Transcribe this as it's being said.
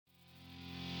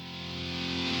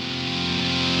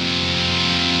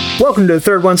Welcome to the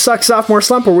Third One Sucks Sophomore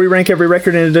Slump, where we rank every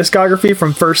record in a discography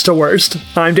from first to worst.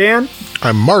 I'm Dan.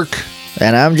 I'm Mark.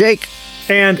 And I'm Jake.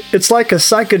 And it's like a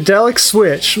psychedelic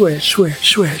switch.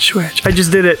 I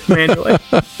just did it manually.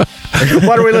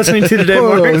 What are we listening to today,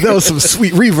 Mark? Whoa, that was some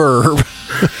sweet reverb.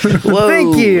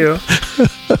 Thank you.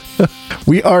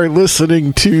 We are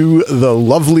listening to The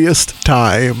Loveliest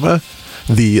Time,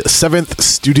 the 7th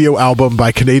studio album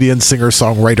by Canadian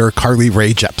singer-songwriter Carly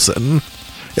Rae Jepsen.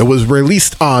 It was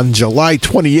released on July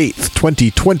 28th,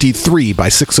 2023 by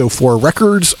 604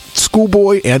 Records,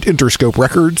 Schoolboy, and Interscope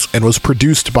Records, and was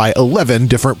produced by 11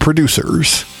 different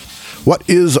producers. What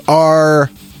is our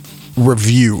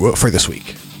review for this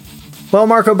week? Well,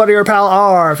 Marco, buddy, or pal,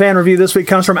 our fan review this week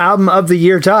comes from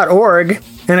albumoftheyear.org,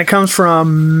 and it comes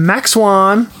from Max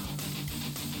Swan,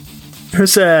 who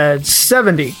said,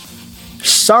 70.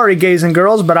 Sorry, gays and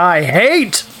girls, but I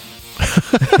hate.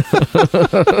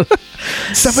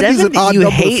 70 is an odd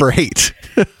number for hate.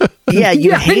 Yeah,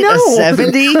 you hate a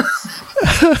 70?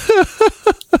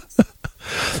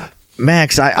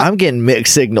 Max, I'm getting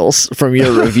mixed signals from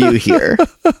your review here.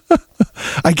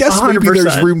 I guess 100%. Maybe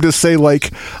there's room to say,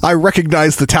 like, I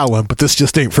recognize the talent, but this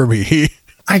just ain't for me.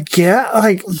 I get,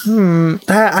 like,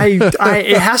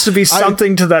 it has to be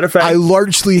something to that effect. I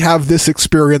largely have this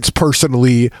experience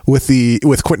personally with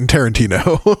Quentin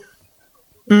Tarantino.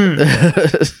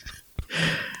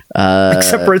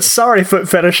 Except for it's sorry, foot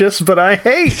fetishist, but I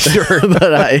hate. Sure,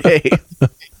 but I hate.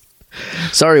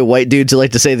 Sorry, white dudes who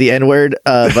like to say the N-word,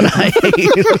 but I hate.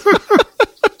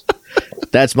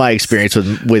 That's my experience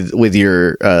with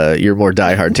your more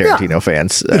diehard Tarantino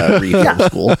fans.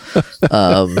 School.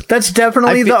 That's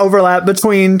definitely the overlap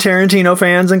between Tarantino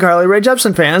fans and Carly Rae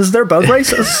Jepsen fans. They're both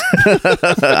racist.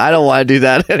 I don't want to do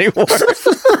that anymore.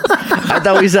 I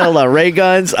thought we said a lot of ray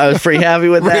guns. I was pretty happy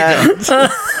with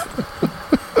that.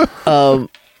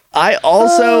 I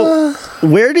also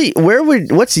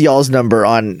what's y'all's number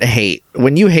on hate?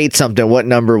 When you hate something, what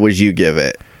number would you give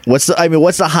it? What's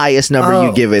the highest number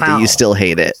you give it that you still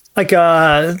hate it? Like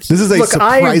this is a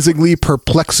surprisingly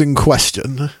perplexing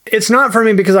question. It's not for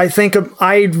me because I think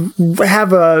I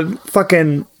have a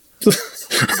fucking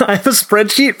I have a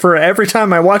spreadsheet for every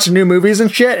time I watch new movies and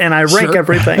shit, and I rank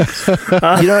everything.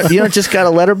 You don't just got a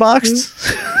letterbox?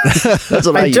 That's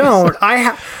what I use. Don't.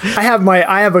 I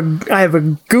have a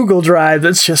Google Drive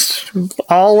that's just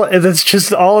all of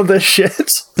this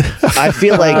shit. I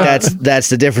feel like that's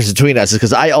the difference between us, is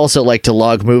because I also like to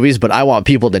log movies, but I want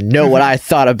people to know what I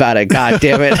thought about it. God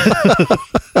damn it.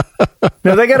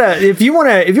 No, they gotta. If you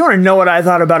wanna know what I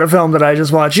thought about a film that I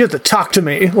just watched, you have to talk to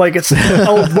me like it's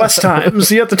old West times.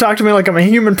 You have to talk to me like I'm a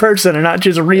human person and not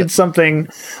just read something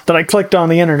that I clicked on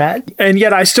the internet. And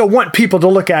yet I still want people to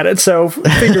look at it. So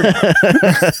figure.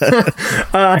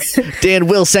 Dan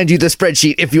will send you the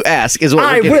spreadsheet if you ask. Is what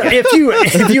I will.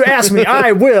 If you ask me,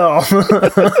 I will.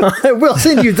 I will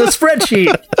send you the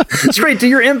spreadsheet straight to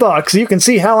your inbox so you can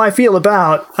see how I feel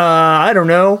about I don't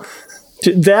know.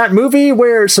 That movie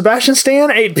where Sebastian Stan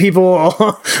ate people.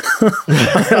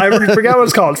 I forgot what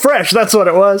it's called. Fresh, that's what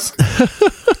it was.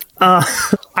 I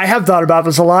have thought about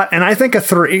this a lot, and I think a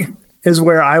 3 is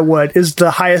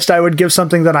the highest I would give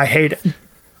something that I hated.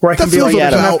 Where I can be like,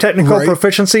 there's enough technical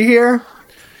proficiency here.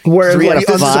 Where 3 out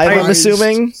of 5, I'm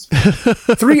assuming.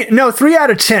 3 out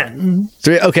of 10.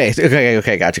 3.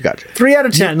 Okay. Gotcha. 3 out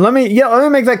of 10. Let me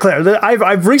make that clear.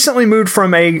 I've recently moved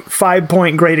from a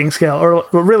 5-point grading scale, or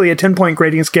really a 10-point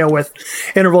grading scale with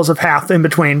intervals of half in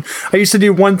between. I used to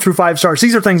do 1 through 5 stars.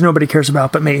 These are things nobody cares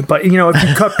about but me. But if you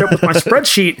kept up with my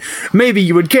spreadsheet, maybe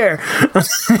you would care.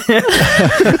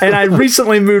 And I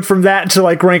recently moved from that to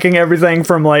like ranking everything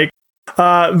from like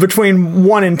between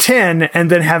 1 and 10,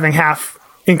 and then having half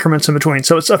increments in between,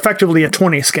 so it's effectively a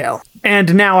 20 scale.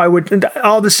 And now I would do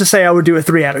a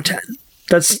 3 out of 10.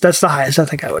 That's the highest I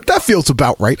think I would. That feels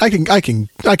about right. I can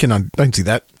see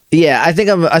that. Yeah, I think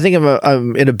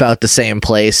I'm in about the same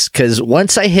place, because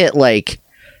once I hit, like,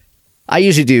 I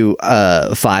usually do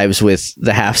 5s with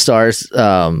the half stars.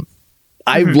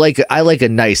 I like a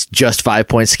nice just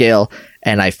 5-point scale,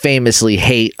 and I famously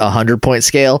hate a 100-point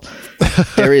scale.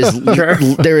 There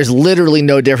is literally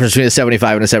no difference between a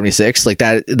 75 and a 76. Like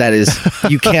that is,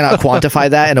 you cannot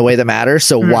quantify that in a way that matters.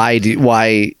 So why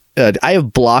I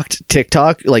have blocked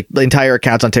TikTok, like the entire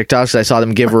accounts on TikTok, because I saw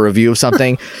them give a review of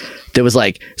something that was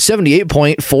like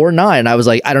 78.49. I was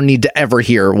like, I don't need to ever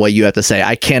hear what you have to say.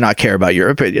 I cannot care about your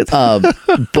opinion.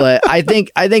 But I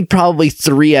think probably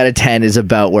 3 out of 10 is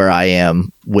about where I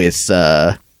am with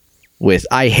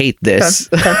I hate this.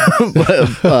 This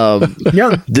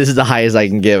is the highest I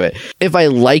can give it. If I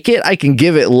like it, I can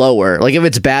give it lower. Like if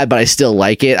it's bad but I still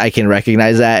like it, I can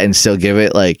recognize that and still give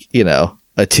it like,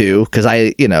 a 2 because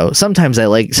sometimes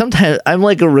I'm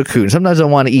like a raccoon. Sometimes I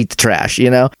want to eat the trash,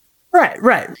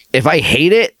 Right. If I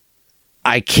hate it,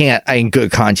 I can't, in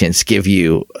good conscience, give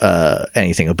you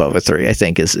anything above a 3. I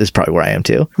think is probably where I am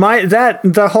too.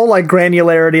 The whole like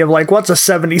granularity of like what's a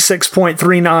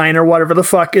 76.39 or whatever the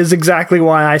fuck is exactly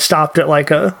why I stopped at like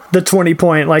the 20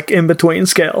 point like in between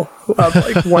scale of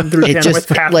like 1 through 10 with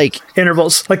half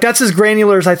intervals. Like that's as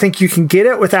granular as I think you can get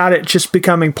it without it just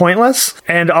becoming pointless.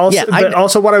 And also,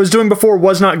 also what I was doing before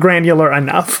was not granular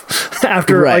enough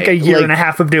after like a year and a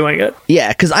half of doing it. Yeah,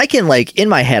 because I can like in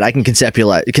my head I can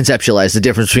conceptualize the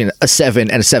difference between a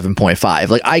 7 and a 7.5.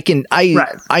 Like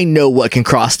I know what can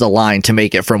cross the line to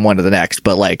make it from one to the next,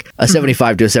 but like a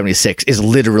 75 to a 76 is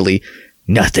literally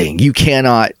nothing. You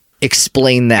cannot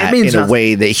explain that in a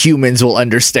way that humans will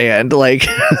understand. Like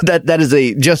that is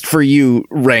a just for you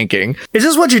ranking. Is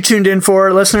this what you tuned in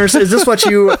for, listeners? Is this what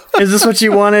you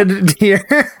wanted to hear?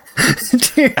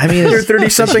 I mean, your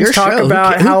 30-somethings talk show.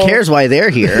 about who cares why they're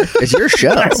here? It's your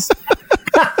show.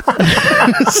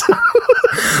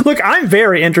 Look, I'm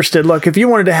very interested. Look, if you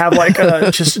wanted to have like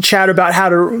just a chat about how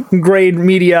to grade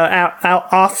media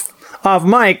off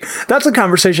mic, that's a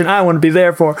conversation I want to be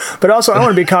there for. But also, I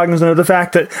want to be cognizant of the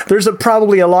fact that there's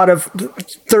probably a lot of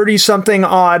 30-something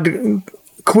odd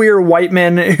queer white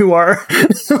men who are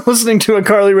listening to a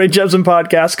Carly Rae Jepsen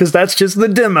podcast because that's just the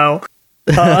demo.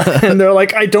 And they're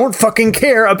like, I don't fucking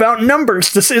care about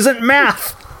numbers. This isn't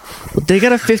math. They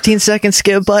got a 15-second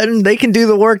skip button. They can do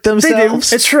the work themselves.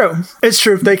 They do. It's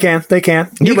true. They can.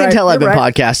 You can tell I've been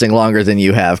podcasting longer than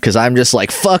you have because I'm just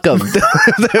like, fuck them.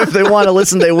 If they want to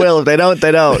listen, they will. If they don't,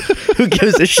 they don't. Who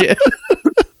gives a shit?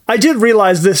 I did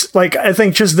realize this, like, I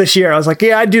think just this year, I was like,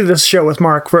 yeah, I'd do this show with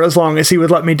Mark for as long as he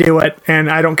would let me do it, and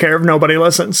I don't care if nobody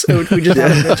listens. We just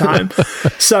had a good time.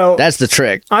 So that's the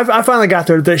trick. I finally got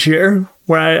there this year,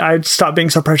 where I stopped being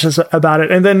so precious about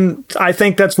it. And then I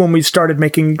think that's when we started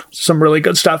making some really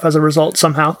good stuff as a result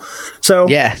somehow. So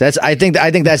yeah, I think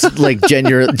that's like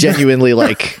genuinely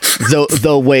like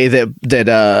the way that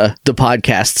the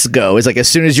podcasts go is like as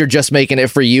soon as you're just making it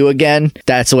for you again,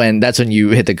 that's when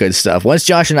you hit the good stuff. Once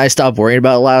Josh and I stopped worrying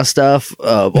about a lot of stuff,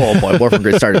 oh boy, Morphin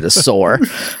Grid started to soar.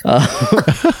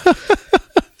 I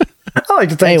like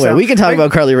to think anyway, so. we can talk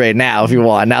about Carly Rae now if you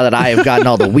want. Now that I have gotten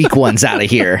all the weak ones out of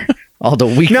here. All the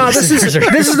weak. No, this is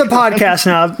the podcast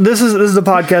now. This is the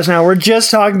podcast now. We're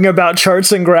just talking about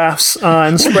charts and graphs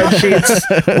and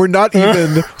spreadsheets. We're not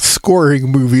even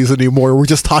scoring movies anymore. We're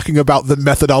just talking about the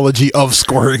methodology of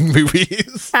scoring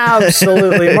movies.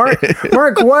 Absolutely, Mark.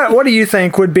 What do you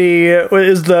think would be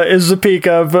is the peak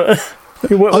of?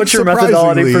 What's your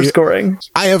methodology for scoring?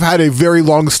 I have had a very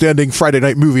long-standing Friday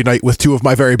night movie night with two of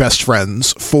my very best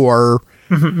friends for.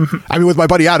 I mean, with my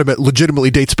buddy Adam, it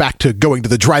legitimately dates back to going to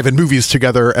the drive-in movies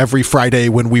together every Friday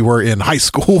when we were in high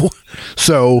school.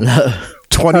 So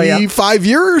 25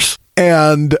 years.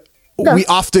 And we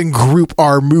often group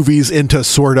our movies into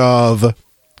sort of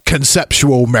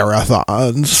conceptual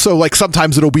marathons. So like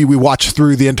sometimes it'll be we watch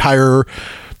through the entire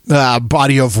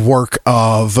body of work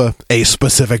of a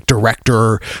specific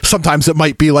director. Sometimes it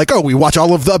might be like, oh, we watch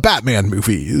all of the Batman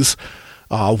movies.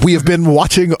 We have been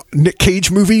watching Nick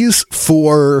Cage movies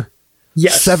for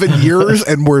 7 years,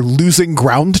 and we're losing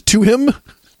ground to him.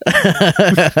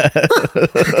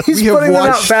 He's putting them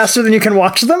out faster than you can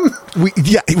watch them? We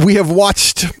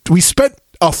spent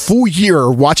a full year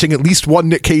watching at least one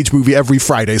Nick Cage movie every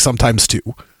Friday, sometimes two.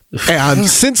 And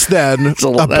since then,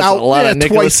 about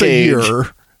twice a year,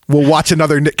 we'll watch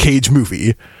another Nick Cage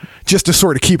movie just to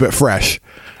sort of keep it fresh.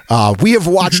 We have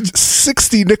watched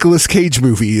 60 Nicolas Cage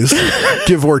movies,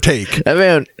 give or take.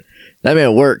 That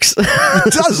man works.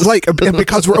 It does, and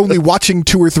because we're only watching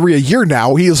 2 or 3 a year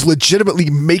now, he is legitimately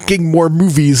making more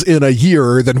movies in a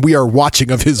year than we are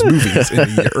watching of his movies in a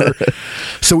year.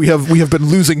 So we have been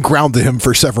losing ground to him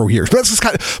for several years. But that's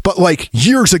just but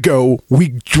years ago,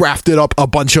 we drafted up a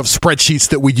bunch of spreadsheets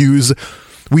that we use.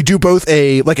 We do both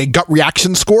a gut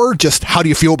reaction score, just how do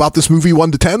you feel about this movie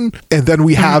 1 to 10? And then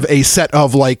we have a set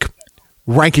of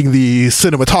ranking the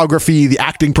cinematography, the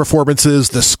acting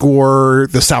performances, the score,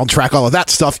 the soundtrack, all of that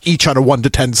stuff, each on a 1 to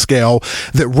 10 scale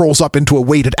that rolls up into a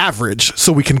weighted average.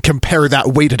 So we can compare that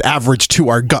weighted average to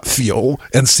our gut feel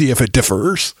and see if it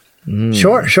differs.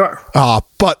 Sure.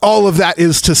 But all of that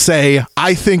is to say,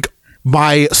 I think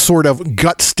my sort of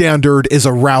gut standard is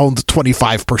around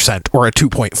 25% or a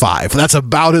 2.5. That's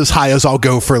about as high as I'll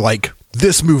go for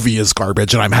this movie is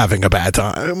garbage and I'm having a bad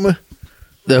time.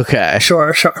 Okay.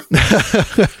 Sure.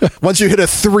 Once you hit a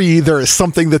 3, there is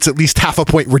something that's at least half a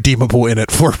point redeemable in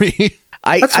it for me.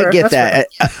 I get that.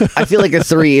 I feel like a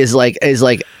 3 is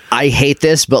I hate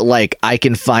this, but I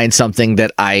can find something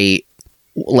that I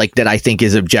like that I think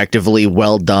is objectively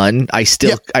well done. I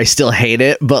still hate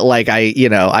it, but like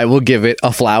I will give it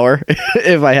a flower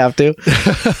if I have to.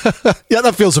 Yeah,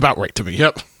 that feels about right to me.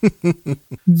 Yep.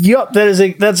 Yep,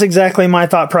 that's exactly my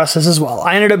thought process as well.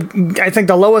 I think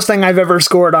the lowest thing I've ever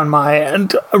scored on my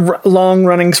long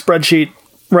running spreadsheet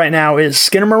right now is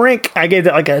Skinamarink. I gave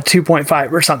it like a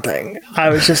 2.5 or something. I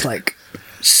was just like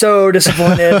so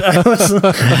disappointed. I was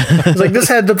like, this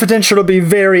had the potential to be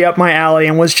very up my alley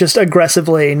and was just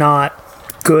aggressively not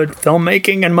good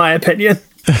filmmaking, in my opinion.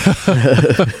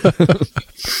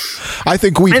 I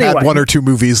think we've had one or two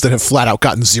movies that have flat out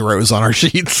gotten zeros on our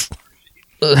sheets.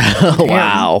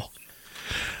 Wow.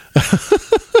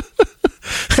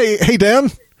 Hey, Dan?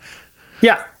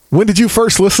 Yeah. When did you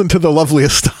first listen to The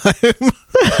Loveliest Time?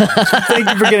 Thank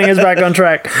you for getting us back on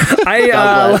track.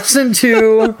 I listened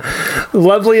to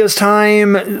Loveliest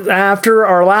Time after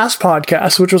our last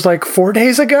podcast, which was like 4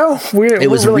 days ago. It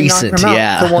was really recent,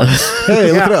 yeah.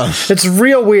 Hey, look at us. It's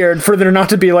real weird for there not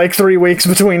to be like 3 weeks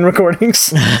between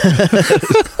recordings.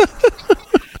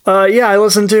 Yeah, I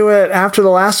listened to it after the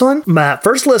last one. But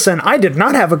first listen, I did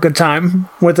not have a good time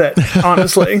with it,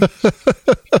 honestly.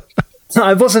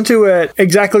 I've listened to it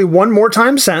exactly one more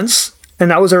time since,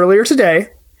 and that was earlier today.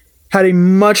 Had a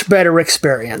much better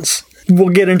experience. We'll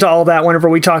get into all that whenever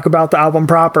we talk about the album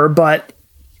proper, but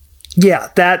yeah,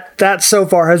 that so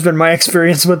far has been my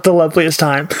experience with The Loveliest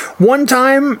Time. One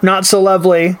time, not so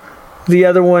lovely. The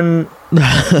other one,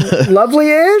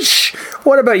 lovely-ish?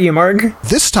 What about you, Marg?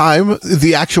 This time,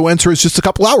 the actual answer is just a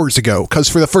couple hours ago, because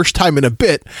for the first time in a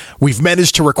bit, we've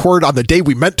managed to record on the day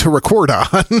we meant to record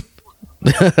on.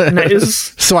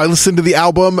 Nice. So I listened to the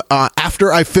album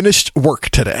after I finished work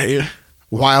today,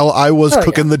 while I was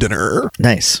cooking the dinner.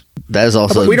 Nice. That is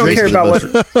also. We don't care about what.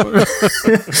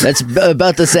 That's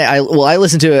about the same. I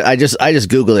listened to it. I just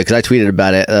Googled it because I tweeted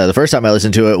about it. The first time I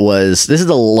listened to it was. This is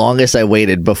the longest I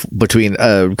waited between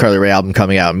Carly Rae album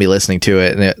coming out and me listening to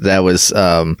it, and that was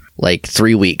like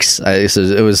 3 weeks.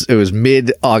 It was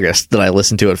mid-August that I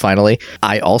listened to it finally.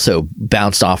 I also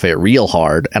bounced off it real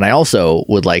hard, and I also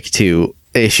would like to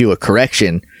issue a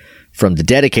correction from the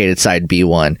dedicated side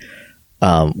B1.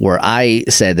 Where I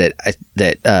said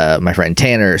that my friend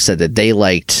Tanner said that they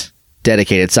liked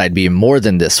dedicated side B more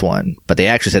than this one, but they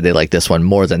actually said they liked this one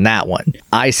more than that one.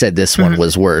 I said this one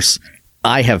was worse.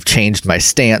 I have changed my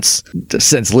stance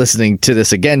since listening to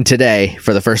this again today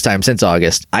for the first time since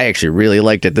August. I actually really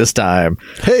liked it this time.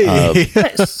 Hey,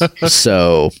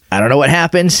 so I don't know what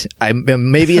happened.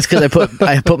 Maybe it's because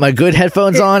I put my good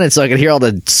headphones on, and so I could hear all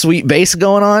the sweet bass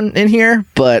going on in here.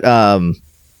 But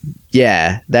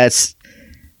yeah,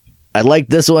 I like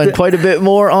this one quite a bit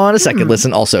more on a second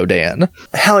listen also, Dan.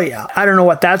 Hell yeah. I don't know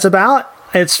what that's about.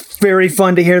 It's very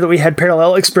fun to hear that we had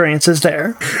parallel experiences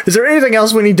there. Is there anything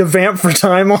else we need to vamp for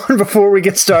time on before we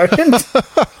get started?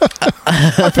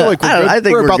 I feel like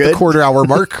we're about good. The quarter-hour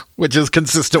mark, which is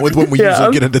consistent with when we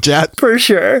usually get into chat. For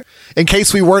sure. In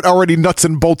case we weren't already nuts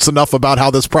and bolts enough about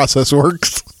how this process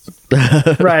works.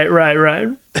 Right.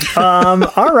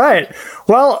 All right.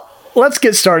 Well, let's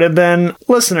get started then.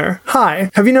 Listener,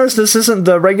 hi. Have you noticed this isn't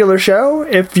the regular show?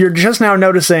 If you're just now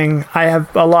noticing, I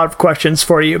have a lot of questions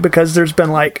for you because there's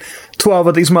been like 12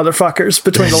 of these motherfuckers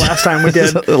between the last time we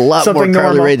did a lot something more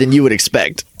Carly normal. Rae than you would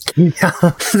expect. Yeah,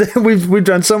 we've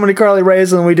done so many Carly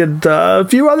Raes, and we did a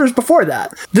few others before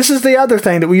that. This is the other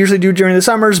thing that we usually do during the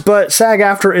summers, but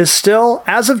SAG-AFTRA is still,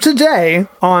 as of today,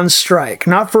 on strike.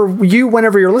 Not for you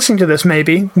whenever you're listening to this,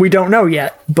 maybe. We don't know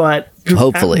yet, but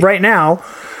hopefully right now,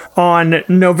 on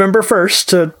November 1st,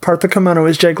 to part the kimono,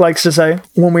 as Jake likes to say,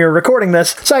 when we are recording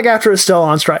this, SAG-AFTRA is still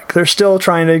on strike. They're still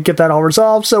trying to get that all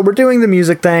resolved, so we're doing the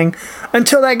music thing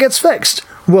until that gets fixed.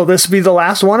 Will this be the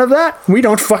last one of that? We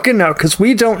don't fucking know, because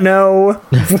we don't know.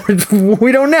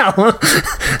 We don't know.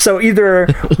 So either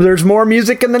there's more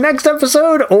music in the next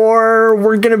episode, or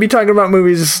we're going to be talking about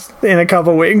movies in a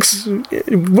couple weeks.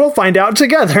 We'll find out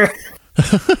together.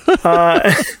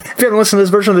 If you haven't listened to this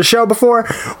version of the show before,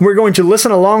 we're going to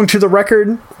listen along to the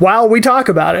record while we talk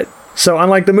about it. So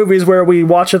unlike the movies where we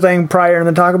watch a thing prior and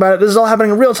then talk about it, this is all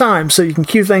happening in real time, so you can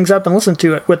cue things up and listen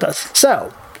to it with us.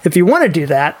 So if you want to do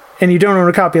that and you don't own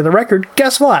a copy of the record,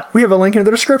 guess what? We have a link in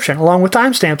the description along with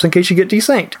timestamps in case you get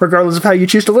desynced. Regardless of how you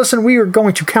choose to listen, we are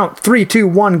going to count 3, 2,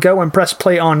 1, go, and press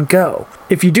play on go.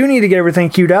 If you do need to get everything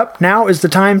queued up, now is the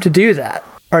time to do that.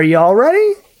 Are you all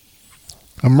ready?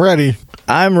 I'm ready.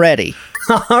 I'm ready.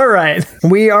 All right.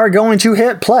 We are going to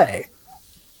hit play.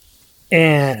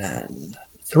 And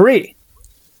 3,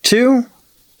 2,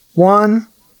 1,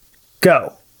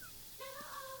 go.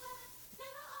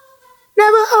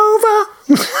 Never over.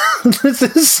 This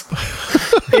is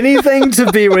Anything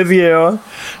to Be With You.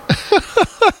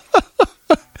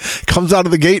 Comes out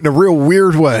of the gate in a real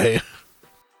weird way.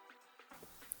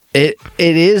 It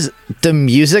is, the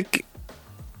music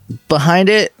behind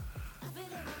it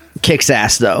kicks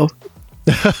ass though.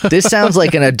 This sounds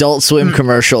like an Adult Swim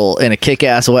commercial in a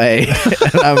kick-ass way.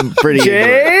 And I'm pretty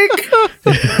Jake,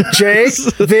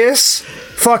 this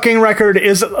fucking record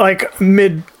is like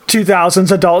mid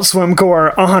 2000s Adult Swim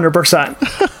core 100%.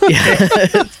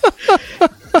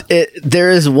 There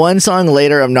is one song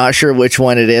later, I'm not sure which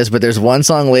one it is, but there's one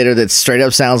song later that straight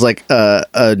up sounds like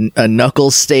a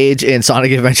Knuckles stage in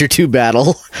Sonic Adventure 2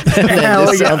 Battle. And then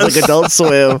this sounds like Adult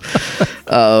Swim.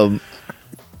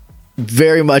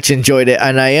 Very much enjoyed it,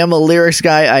 and I am a lyrics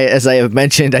guy. As I have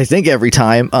mentioned, I think every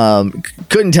time.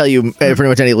 Couldn't tell you pretty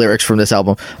much any lyrics from this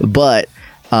album, but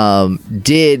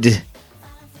did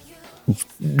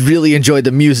really enjoy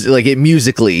the music, like it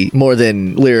musically more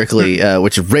than lyrically,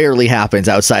 which rarely happens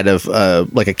outside of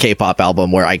like a K-pop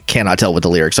album where I cannot tell what the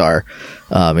lyrics are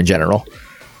in general.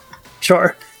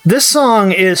 Sure, this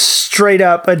song is straight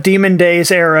up a Demon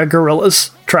Days era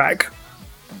Gorillaz track.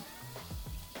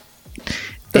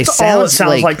 That's all it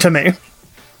sounds like to me.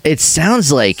 It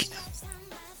sounds like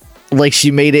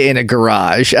she made it in a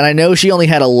garage, and I know she only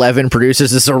had 11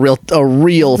 producers. This is a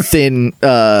real thin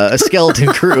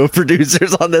skeleton crew of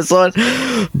producers on this one,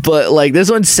 but like this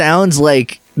one sounds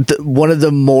like one of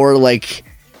the more like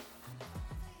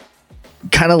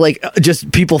kind of like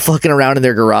just people fucking around in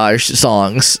their garage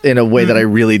songs in a way that I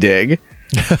really dig.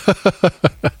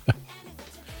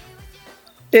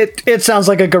 It sounds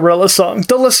like a Gorillaz song.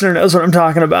 The listener knows what I'm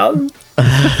talking about.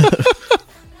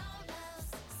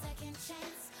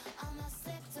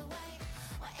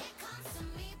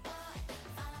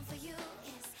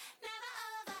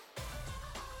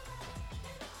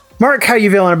 Mark, how you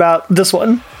feeling about this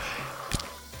one?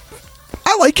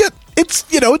 I like it. It's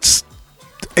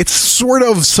sort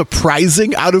of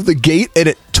surprising out of the gate, and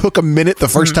it took a minute the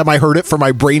first time I heard it for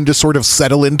my brain to sort of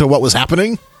settle into what was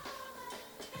happening.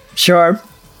 Sure.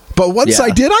 But once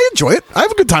I did, I enjoy it. I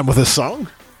have a good time with this song.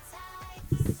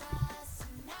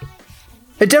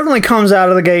 It definitely comes out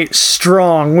of the gate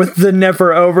strong with the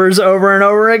never overs over and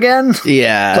over again.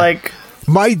 Yeah. Like,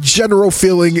 my general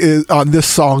feeling on this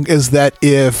song is that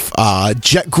if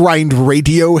Jet Grind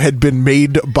Radio had been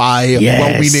made by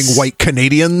well-meaning white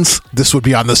Canadians, this would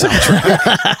be on the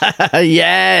soundtrack.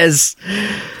 Yes.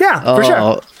 Yeah, for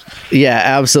sure. Yeah,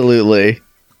 absolutely.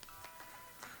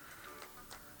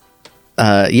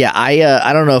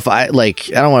 I don't know if I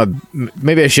don't want to,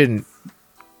 maybe I shouldn't,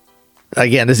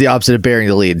 again, this is the opposite of burying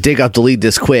the lead, dig up the lead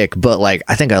this quick, but like,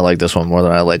 I think I like this one more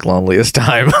than I like Loneliest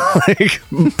Time. I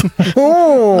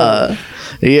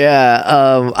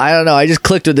don't know. I just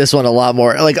clicked with this one a lot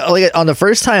more. Like on the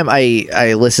first time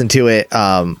I listened to it,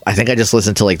 I think I just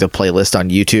listened to like the playlist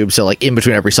on YouTube. So like in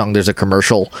between every song, there's a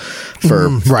commercial for,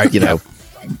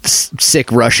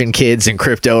 sick Russian kids and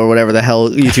crypto or whatever the hell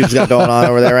YouTube's got going on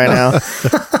over there right now.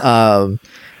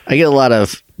 I get a lot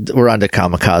of, we're on to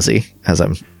Kamikaze as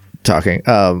I'm talking.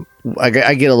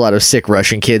 I get a lot of sick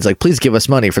Russian kids like, please give us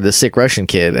money for this sick Russian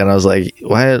kid. And I was like,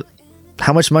 why?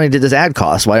 How much money did this ad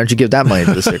cost? Why don't you give that money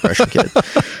to the sick Russian kid?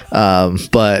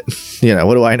 But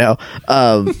what do I know?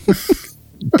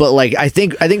 But like, I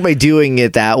think by doing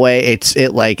it that way, it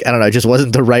like, I don't know, it just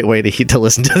wasn't the right way to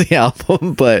listen to the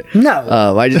album. But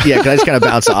no, I just kind of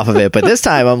bounced off of it. But this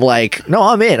time I'm like, no,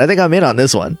 I'm in. I think I'm in on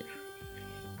this one.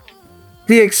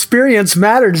 The experience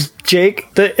matters, Jake.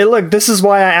 Look, this is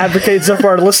why I advocate so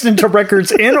far listening to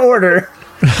records in order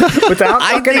without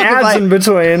fucking ads in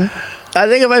between. I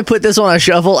think if I put this one on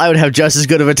shuffle, I would have just as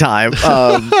good of a time.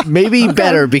 Maybe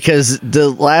better, because the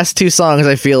last two songs,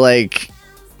 I feel like,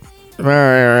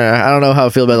 I don't know how I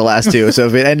feel about the last two. So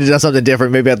if it ended on something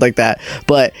different, maybe I'd like that.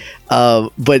 But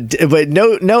no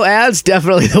ads,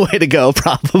 definitely the way to go.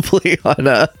 Probably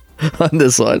on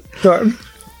this one. Sure.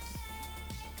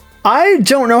 I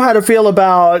don't know how to feel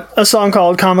about a song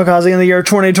called Kamikaze in the year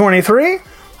 2023.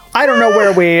 I don't know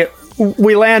where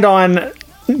we land on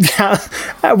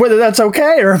whether that's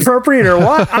okay or appropriate or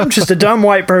what. I'm just a dumb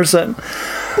white person.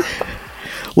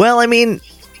 Well, I mean,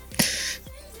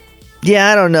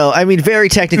 yeah, I don't know. I mean, very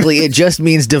technically, it just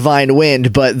means divine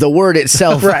wind, but the word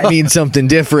itself means something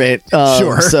different.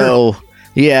 Sure. So,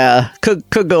 yeah, could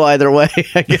go either way,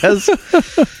 I guess.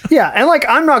 Yeah, and like,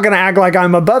 I'm not going to act like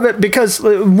I'm above it, because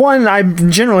one, I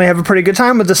generally have a pretty good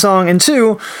time with the song, and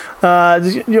two,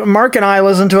 Mark and I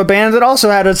listened to a band that also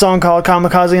had a song called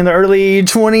Kamikaze in the early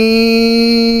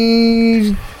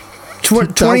 20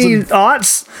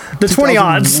 aughts, the 20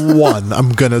 aughts. One, I'm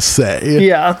gonna say.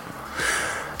 Yeah,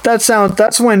 that's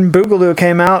when Boogaloo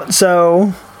came out.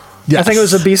 So yes. I think it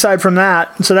was a B-side from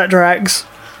that. So that tracks.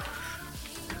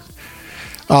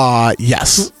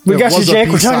 Yes. We got you, was a Jake.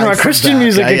 We're talking B-side about from Christian that.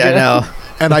 music I again. know.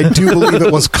 And I do believe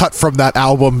it was cut from that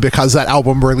album because that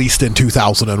album released in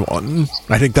 2001.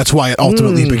 I think that's why it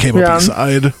ultimately became a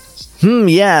B-side.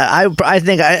 Yeah, I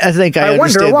think I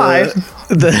wonder understand why.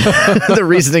 the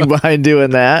reasoning behind doing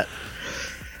that.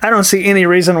 I don't see any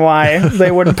reason why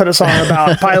they wouldn't put a song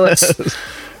about pilots,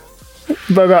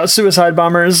 about suicide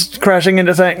bombers crashing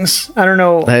into things. I don't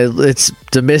know. It's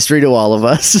a mystery to all of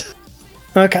us.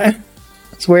 Okay.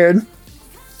 It's weird.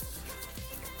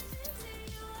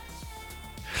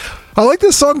 I like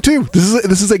this song too.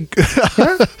 This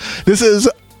is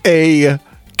a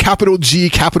capital G,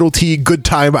 capital T, good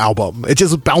time album. It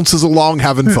just bounces along,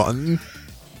 having fun.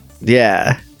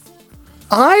 Yeah.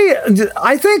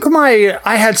 I think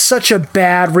I had such a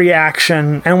bad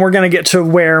reaction, and we're gonna get to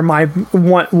where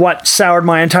what soured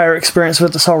my entire experience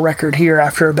with this whole record here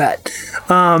after a bit.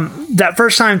 That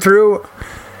first time through,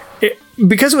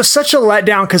 because it was such a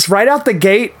letdown. Because right out the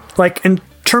gate, like in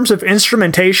terms of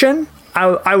instrumentation,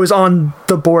 I was on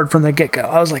the board from the get go.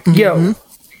 I was like, yo,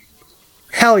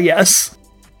 hell yes.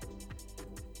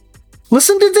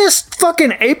 Listen to this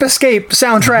fucking Ape Escape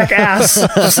soundtrack ass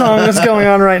song that's going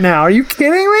on right now. Are you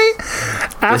kidding me?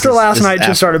 After last night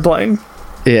just started playing.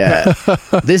 Yeah.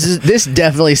 This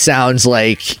definitely sounds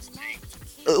like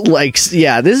this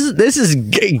is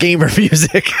gamer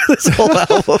music. This whole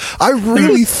album. I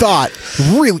really thought,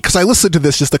 because I listened to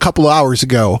this just a couple of hours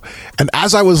ago, and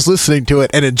as I was listening to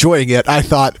it and enjoying it, I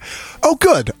thought, oh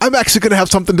good, I'm actually going to have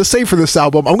something to say for this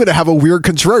album. I'm going to have a weird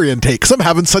contrarian take because I'm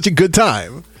having such a good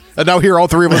time. And now here all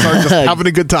three of us are just having a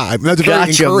a That's very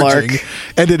encouraging, Mark.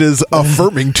 and it is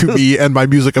affirming to me and my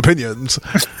music opinions.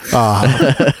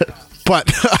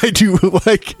 But I do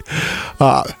like...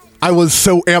 I was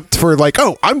so amped for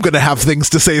I'm going to have things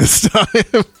to say this time.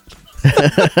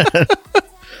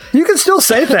 You can still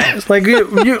say things.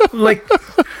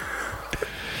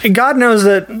 God knows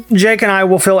that Jake and I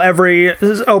will fill every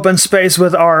open space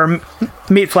with our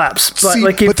meat flaps. But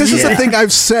but this is the thing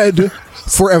I've said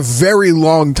for a very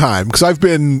long time, because I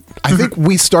think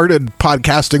we started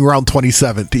podcasting around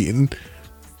 2017,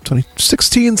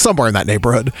 2016, somewhere in that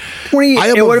neighborhood.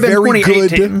 It would have been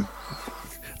 2018.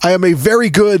 I am a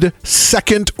very good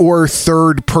second or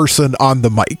third person on the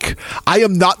mic. I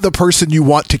am not the person you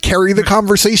want to carry the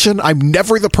conversation. I'm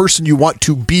never the person you want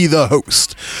to be the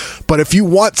host. But if you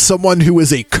want someone who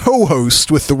is a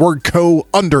co-host with the word co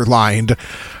underlined,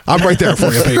 I'm right there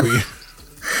for you, baby.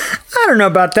 I don't know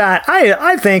about that.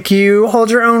 I think you hold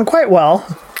your own quite well.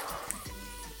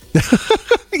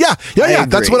 Yeah.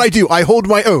 That's what I do. I hold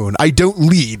my own. I don't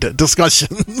lead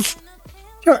discussions.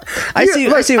 I see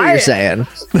what you're saying.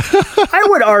 I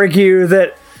would argue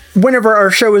that whenever our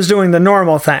show is doing the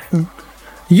normal thing,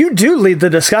 you do lead the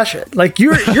discussion.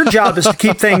 Your job is to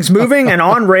keep things moving and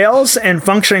on rails and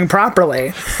functioning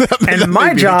properly. And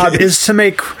my job is to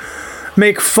make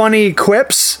funny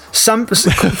quips, some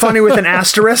funny with an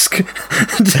asterisk.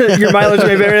 To your mileage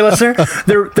may vary, listener.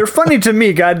 They're funny to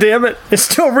me. God damn it, it's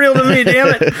still real to me.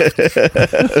 Damn it.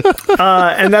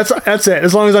 And that's it.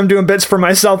 As long as I'm doing bits for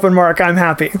myself and Mark, I'm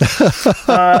happy.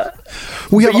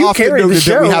 We have often noted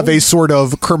that we have a sort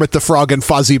of Kermit the Frog and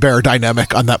Fozzie Bear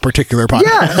dynamic on that particular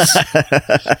podcast.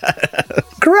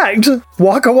 Yes, correct.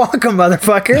 Waka waka,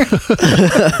 motherfucker.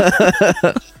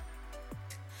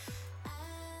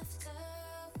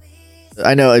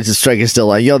 I know it's a striking still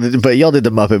line. Y'all did the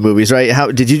Muppet movies, right?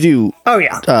 How did you do? Oh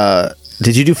yeah.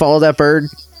 Did you do Follow That Bird?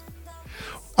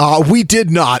 We did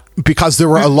not, because there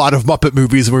were a lot of Muppet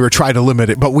movies and we were trying to limit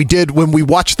it. But we did, when we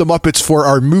watched the Muppets for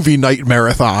our movie night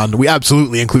marathon, we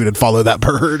absolutely included Follow That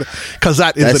Bird, because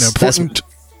that is an important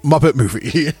Muppet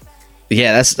movie.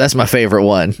 Yeah, that's my favorite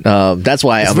one. That's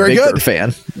why I'm a Big Bird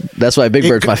fan. That's why Big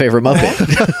Bird's my favorite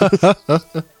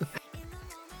Muppet.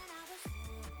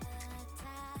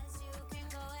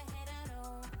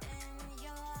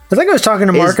 I think I was talking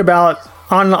to Mark about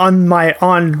on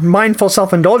mindful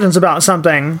self-indulgence about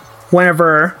something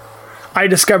whenever I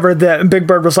discovered that Big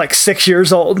Bird was 6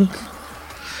 years old.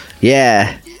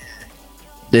 Yeah.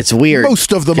 It's weird.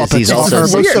 Most of the Muppets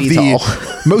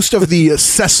most of the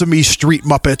Sesame Street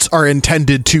Muppets are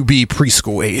intended to be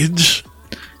preschool age.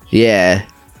 Yeah.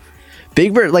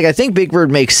 Big Bird, I think Big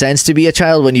Bird makes sense to be a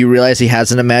child when you realize he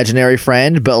has an imaginary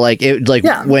friend, but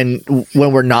when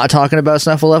we're not talking about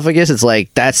Snuffleupagus, it's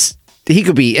that's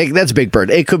Big Bird.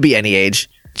 It could be any age.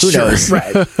 Who knows?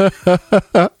 Right.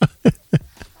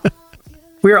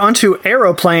 We are onto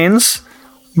aeroplanes.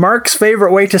 Mark's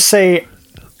favorite way to say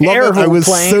aeroplane. I was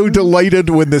so delighted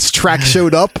when this track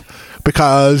showed up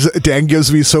because Dan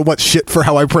gives me so much shit for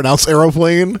how I pronounce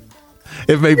aeroplane.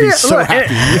 It made me so look,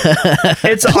 happy.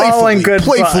 It's all in good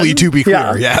Playfully, fun. to be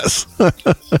clear, Yeah. yes.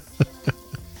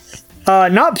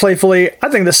 Not playfully. I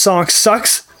think this song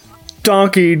sucks.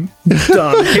 Donkey dung.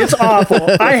 It's awful.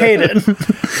 I hate it.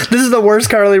 This is the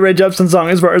worst Carly Rae Jepsen song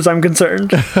as far as I'm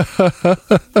concerned.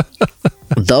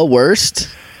 The worst?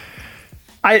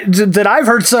 That I've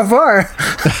heard so far.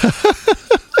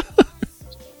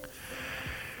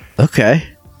 Okay.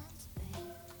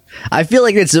 I feel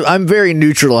like I'm very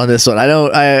neutral on this one. I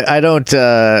don't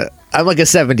I'm like a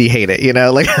 70 hate it, you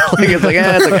know? Like it's like,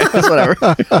 it's okay. It's whatever.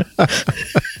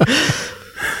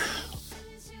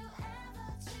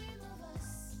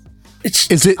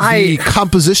 Is it the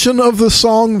composition of the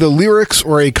song, the lyrics,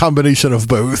 or a combination of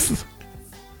both?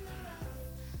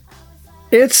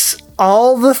 It's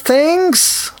all the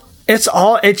things. It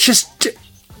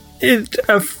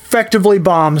effectively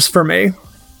bombs for me.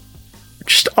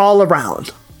 Just all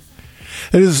around.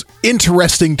 It is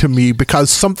interesting to me because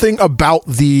something about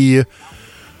the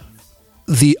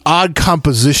odd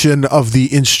composition of the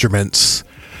instruments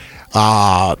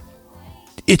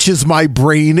itches my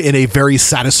brain in a very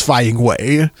satisfying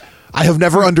way. I have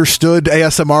never understood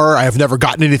ASMR. I have never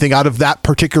gotten anything out of that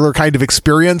particular kind of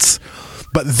experience.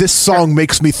 But this song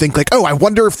makes me think like, oh, I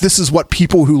wonder if this is what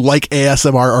people who like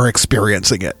ASMR are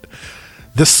experiencing it.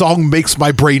 This song makes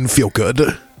my brain feel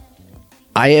good.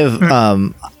 I have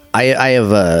I have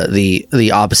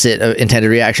the opposite intended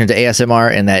reaction to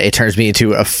ASMR, in that it turns me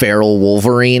into a feral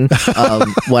Wolverine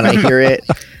when I hear it.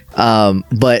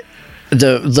 But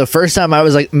the first time I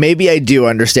was like, maybe I do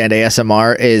understand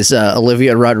ASMR is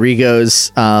Olivia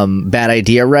Rodrigo's Bad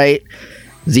Idea, right?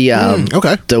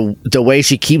 The way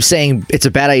she keeps saying it's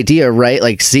a bad idea, right?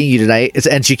 Like, seeing you tonight,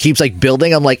 and she keeps like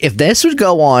building. I'm like, if this would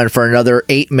go on for another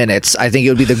 8 minutes, I think it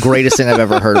would be the greatest thing I've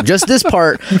ever heard. Just this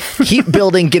part, keep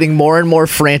building, getting more and more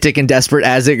frantic and desperate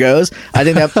as it goes. I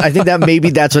think that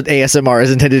maybe that's what ASMR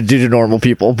is intended to do to normal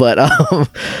people. But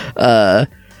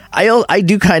I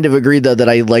do kind of agree though that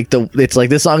I like it's like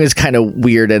this song is kind of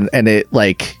weird and it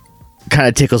like kind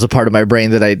of tickles a part of my brain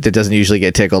that doesn't usually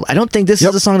get tickled. I don't think this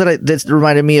is a song that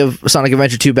reminded me of Sonic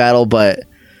Adventure 2 Battle, but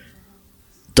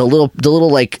the little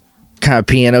like kind of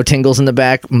piano tingles in the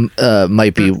back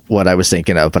might be what I was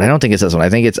thinking of, but I don't think it's this one. I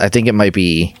think it might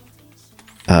be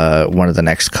one of the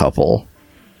next couple.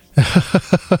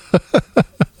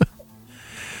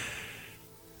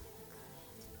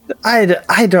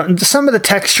 I don't. Some of the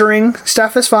texturing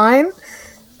stuff is fine,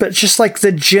 but just like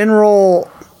the general.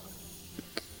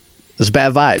 It's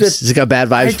bad vibes. It's got bad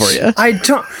vibes for you. I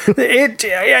don't.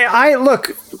 I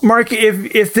look, Mark.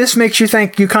 If this makes you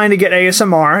think you kind of get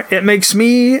ASMR, it makes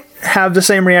me have the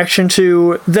same reaction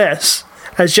to this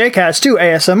as Jake has to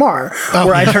ASMR,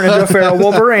 where I turn into a feral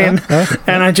Wolverine,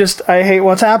 and I hate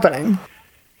what's happening.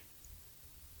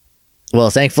 Well,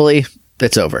 thankfully,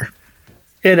 it's over.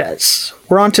 It is.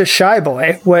 We're on to Shy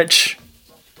Boy, which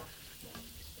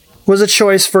was a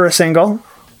choice for a single.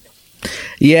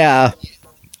 Yeah.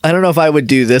 I don't know if I would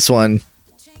do this one.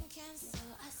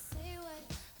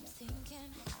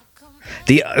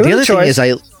 The other thing is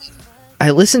I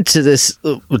listened to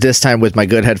this time with my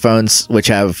good headphones, which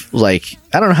have like,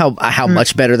 I don't know how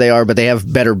much better they are, but they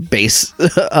have better bass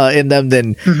in them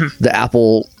than the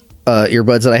Apple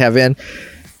earbuds that I have in.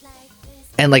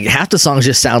 And like half the songs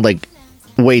just sound like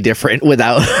way different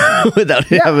without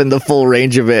having the full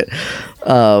range of it.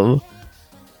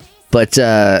 But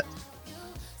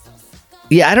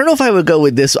yeah, I don't know if I would go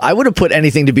with this. I would have put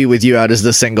Anything to Be With You out as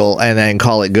the single and then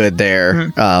call it good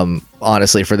there,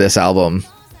 honestly, for this album.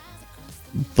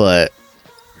 But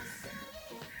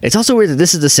it's also weird that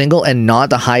this is the single and not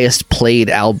the highest played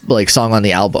song on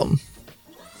the album.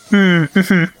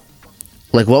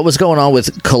 Like, what was going on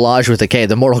with Collage with a K,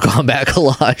 the Mortal Kombat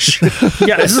Collage?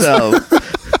 Yes. So,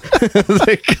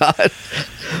 God.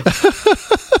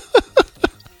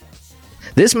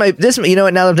 This you know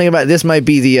what, now that I'm thinking about it, this might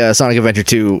be the Sonic Adventure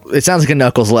 2. It sounds like a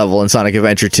Knuckles level in Sonic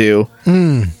Adventure 2.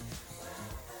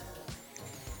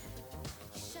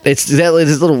 It's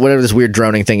this little, whatever this weird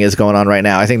droning thing is going on right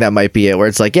now. I think that might be it, where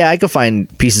it's like, yeah, I could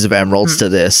find pieces of emeralds to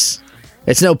this.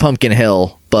 It's no Pumpkin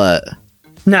Hill, but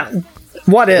no,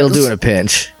 what is? It'll do in a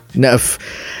pinch. No,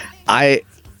 I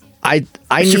need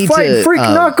to Freak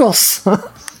Knuckles.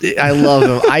 I love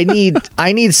him.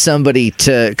 I need somebody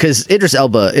to, because Idris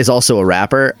Elba is also a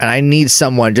rapper, and I need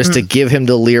someone just to give him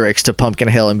the lyrics to Pumpkin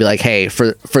Hill and be like, hey,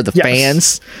 for the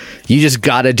fans, you just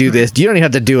got to do this. You don't even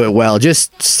have to do it well.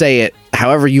 Just say it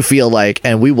however you feel like,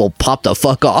 and we will pop the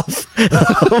fuck off.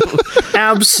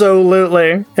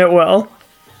 Absolutely, it will.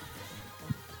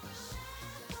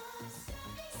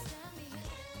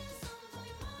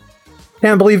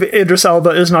 Can't believe Idris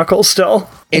Elba is Knuckles still.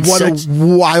 What a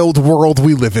wild world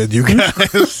we live in, you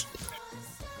guys.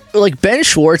 Like, Ben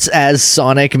Schwartz as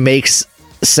Sonic makes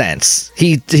sense.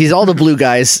 He's all the blue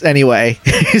guys anyway.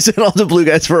 He's in all the blue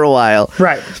guys for a while.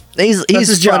 Right. He's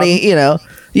funny, job. you know.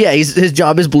 Yeah, his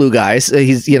job is blue guys.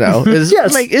 He's, you know,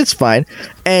 Yes. like, it's fine.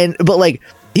 But like,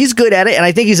 he's good at it, and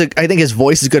I think his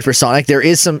voice is good for Sonic.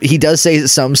 He does say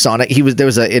some Sonic. There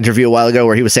was an interview a while ago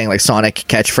where he was saying like Sonic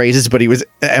catchphrases, but he was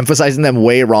emphasizing them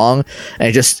way wrong,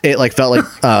 and it like felt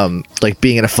like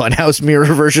being in a Funhouse mirror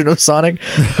version of Sonic.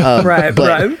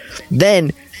 Right.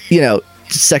 Then, you know,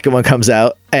 second one comes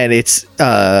out, and it's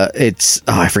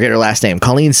I forget her last name,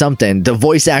 Colleen something, the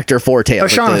voice actor for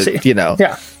Tails. O'Shaughnessy. You know.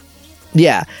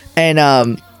 Yeah.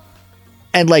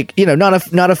 And like, you know, not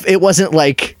if it wasn't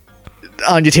like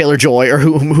Anya Taylor-Joy or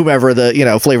whomever the, you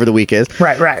know, flavor of the week is.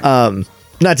 Right.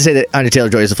 Not to say that Anya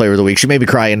Taylor-Joy is the flavor of the week. She made me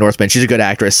cry in Northman. She's a good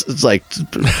actress. It's like,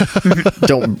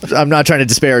 I'm not trying to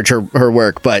disparage her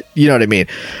work, but you know what I mean.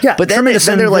 Yeah. But then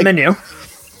they're like, menu.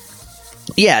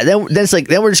 yeah, then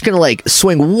we're just gonna like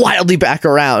swing wildly back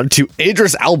around to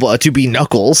Idris Elba to be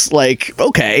Knuckles. Like,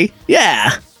 okay,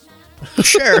 yeah.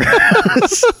 Sure.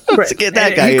 Let's get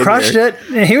that guy. He crushed it.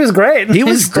 He was great. He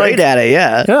was great at it.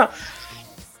 Yeah. Yeah.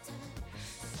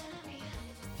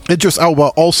 Idris Elba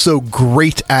also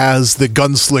great as the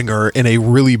gunslinger in a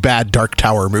really bad Dark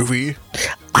Tower movie.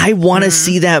 I want to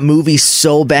see that movie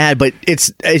so bad, but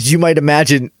it's, as you might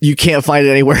imagine, you can't find it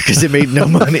anywhere because it made no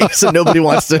money, so nobody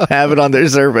wants to have it on their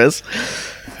service.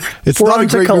 It's not a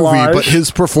great movie, but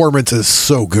his performance is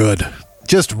so good.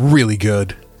 Just really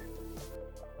good.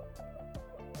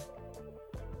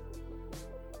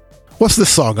 What's this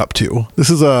song up to? This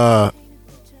is I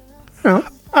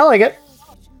like it.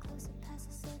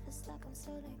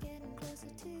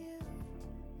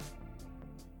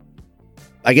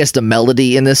 I guess the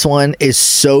melody in this one is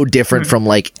so different from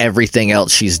like everything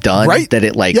else she's done, right? That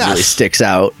it like really sticks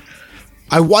out.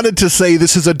 I wanted to say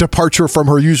this is a departure from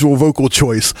her usual vocal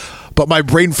choice, but my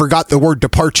brain forgot the word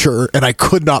departure and I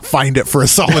could not find it for a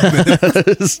solid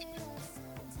minute.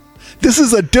 This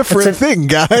is a different thing,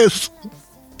 guys.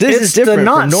 This is different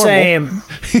not from normal. Same.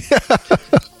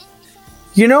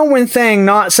 You know when saying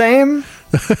not same?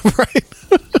 Right.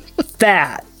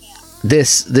 That.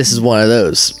 This is one of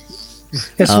those.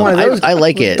 It's one of those. I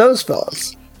like it. Those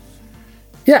fellas.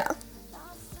 Yeah.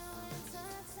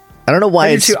 I don't know why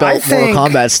it's spelled Mortal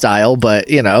Kombat style, but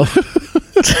you know.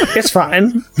 It's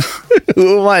fine.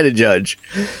 Who am I to judge?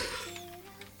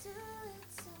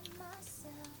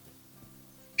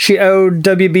 She owed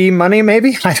WB money,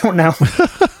 maybe? I don't know.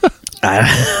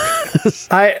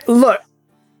 Look.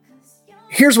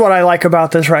 Here's what I like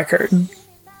about this record.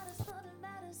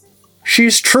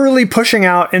 She's truly pushing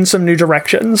out in some new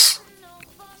directions.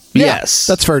 Yes.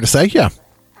 That's fair to say, yeah.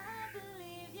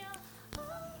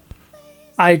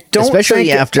 I don't Especially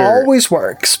think after it always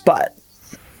works, but...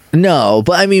 No,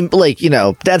 but I mean, like, you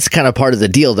know, that's kind of part of the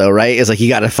deal, though, right? It's like you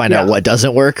got to find out what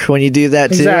doesn't work when you do that,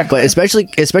 too. Exactly. But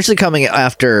especially coming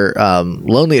after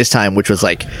Loneliest Time, which was,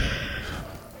 like,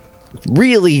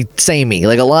 really samey.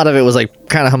 Like, a lot of it was, like,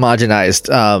 kind of homogenized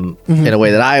in a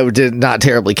way that I did not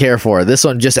terribly care for. This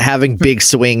one, just having big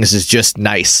swings is just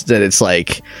nice. That it's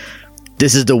like...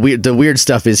 This is the weird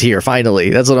stuff is here finally.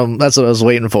 That's what I was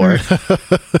waiting for.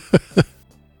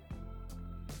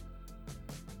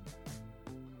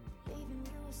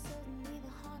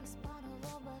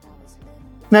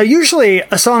 Now, usually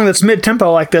a song that's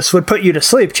mid-tempo like this would put you to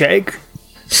sleep, Jake.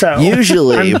 So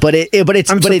usually, but it's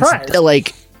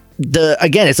like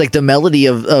it's like the melody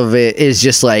of it is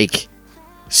just like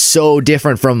so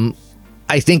different from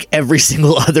I think every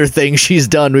single other thing she's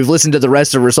done. We've listened to the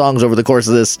rest of her songs over the course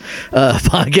of this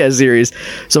podcast series,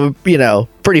 so you know,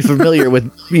 pretty familiar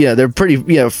with, you know, they're pretty,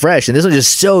 you know, fresh, and this one's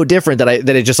just so different that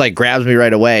it just like grabs me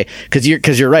right away, because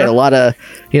you're right. A lot of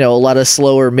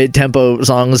slower mid-tempo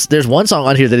songs. There's one song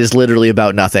on here that is literally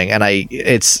about nothing, and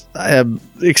I'm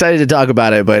excited to talk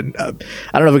about it, but I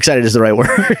don't know if excited is the right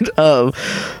word.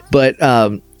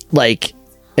 Like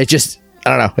it just,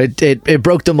 I don't know. It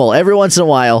broke the mold. Every once in a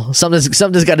while,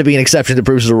 something's got to be an exception that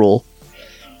proves the rule.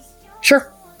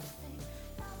 Sure.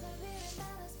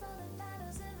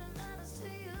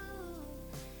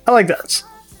 I like that.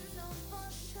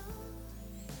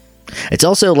 It's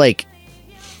also like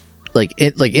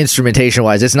instrumentation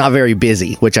wise, it's not very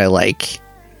busy, which I like.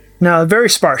 No, very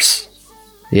sparse.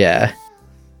 Yeah.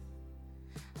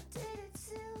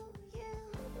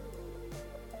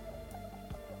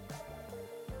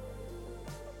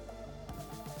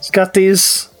 It's got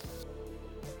these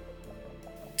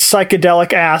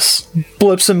psychedelic ass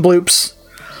blips and bloops,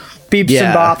 beeps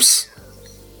and bops.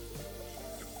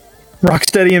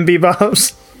 Rocksteady and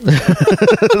Bebops.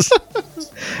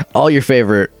 All your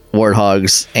favorite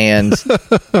warthogs and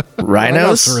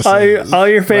rhinos. All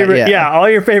your favorite, Right, yeah. all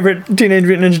your favorite Teenage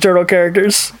Mutant Ninja Turtle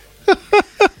characters.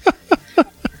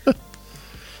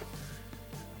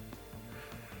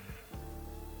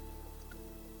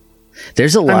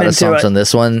 There's a lot of into songs it. on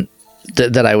this one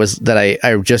that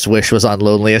I just wish was on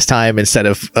Loneliest Time instead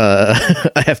of a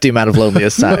hefty amount of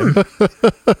Loneliest Time.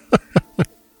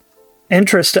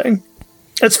 Interesting.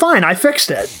 It's fine. I fixed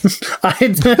it.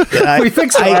 We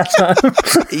fixed it last time.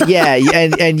 Yeah,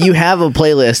 and you have a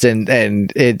playlist,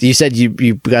 and you said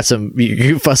you got some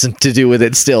you fussing to do with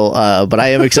it still, but I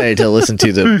am excited to listen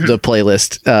to the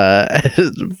playlist,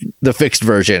 the fixed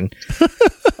version,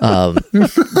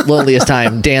 Loneliest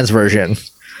Time, Dan's version,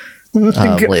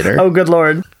 later. Oh, good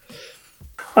lord.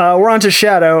 We're on to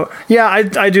Shadow. Yeah,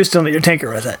 I do still need to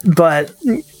tinker with it, but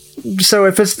so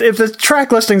if the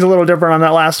track listing's a little different on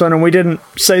that last one, and we didn't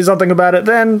say something about it,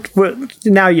 then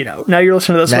now you know. Now you're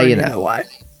listening to this one, you know why.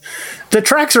 The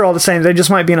tracks are all the same. They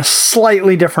just might be in a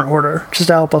slightly different order, just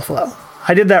to help with flow.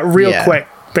 I did that real quick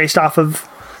based off of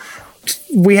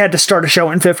we had to start a show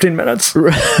in 15 minutes.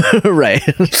 Right.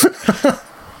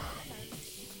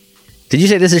 Did you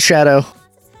say this is Shadow?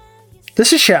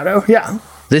 This is Shadow, yeah.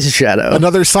 This is Shadow.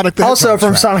 Another Sonic the Also Hedgehog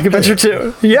from track. Sonic Adventure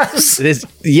 2. Yes.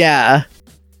 Yeah.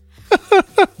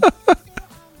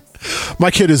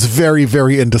 My kid is very,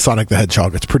 very into Sonic the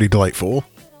Hedgehog. It's pretty delightful.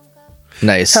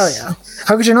 Nice. Hell yeah.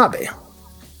 How could you not be?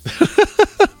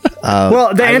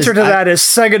 Well, the answer to that is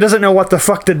Sega doesn't know what the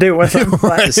fuck to do with him.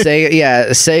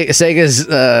 Sega's,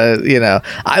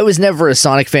 I was never a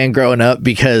Sonic fan growing up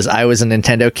because I was a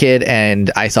Nintendo kid,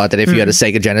 and I thought that if you had a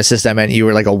Sega Genesis, that meant you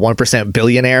were like a 1%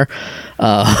 billionaire.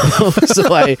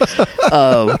 So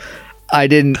I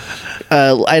didn't,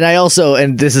 and I also,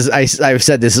 and this is, I've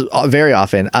said this very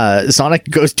often, Sonic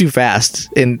goes too fast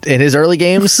in his early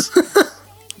games.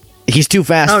 He's too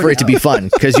fast for it to be fun,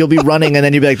 because you'll be running and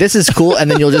then you'll be like, this is cool, and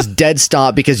then you'll just dead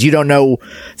stop because you don't know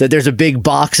that there's a big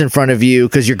box in front of you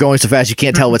because you're going so fast you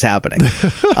can't tell what's happening.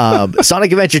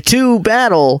 Sonic Adventure 2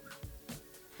 Battle,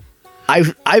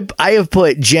 I have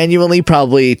put genuinely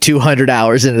probably 200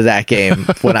 hours into that game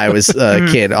when I was a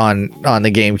kid on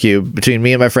the GameCube, between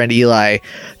me and my friend Eli,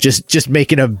 just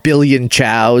making a billion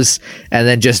chows and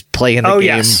then just playing the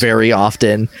game very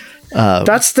often.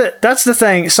 That's the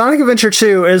thing. Sonic Adventure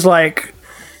 2 is like,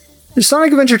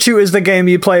 Sonic Adventure 2 is the game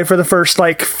you play for the first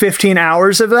like 15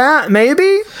 hours of that,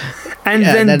 maybe, and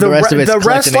then the rest of it's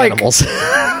collecting animals.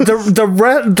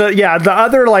 The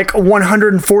other like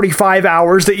 145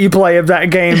 hours that you play of that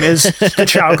game is the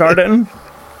Chow Garden.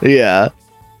 Yeah.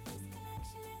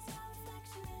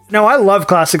 No, I love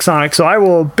classic Sonic, so I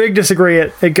will big disagree.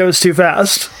 It goes too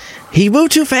fast. He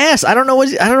moved too fast. I don't know what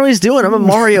he's doing. I'm a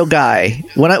Mario guy.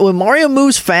 When Mario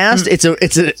moves fast, it's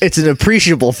an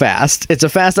appreciable fast. It's a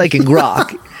fast I can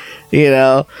grok.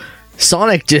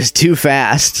 Sonic just too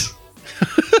fast.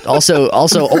 Also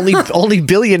only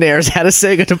billionaires had a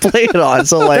Sega to play it on.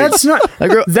 So like, that's not. I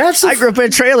grew up in a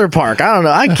trailer park. I don't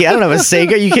know. I don't have a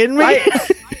Sega. Are you kidding me?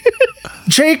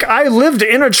 Jake, I lived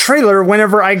in a trailer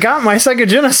whenever I got my Sega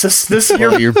Genesis.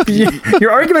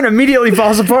 Your argument immediately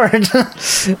falls apart.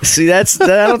 See, I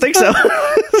don't think so.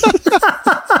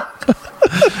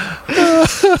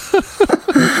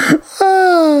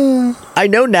 I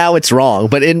know now it's wrong,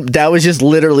 but that was just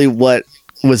literally what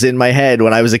was in my head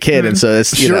when I was a kid, and so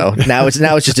it's now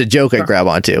it's just a joke I grab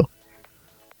onto.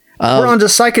 We're on to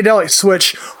Psychedelic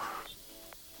Switch,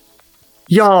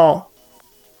 y'all.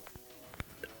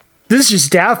 This is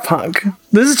just Daft Punk.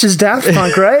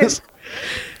 Right?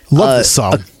 Love this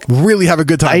song. Really have a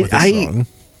good time with this song.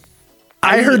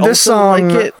 I heard this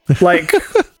song like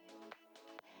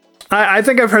I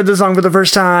think I've heard this song for the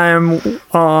first time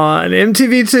on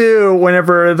MTV2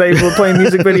 whenever they were playing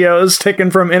music videos taken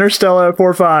from Interstellar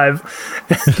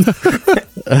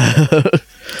 4.5.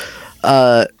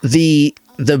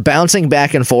 The bouncing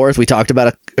back and forth we talked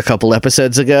about a couple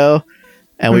episodes ago,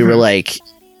 and we were like,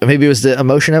 maybe it was the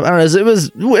emotion of, I don't know, it was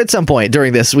at some point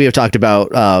during this we have talked about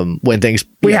when things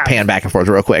pan back and forth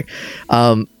real quick.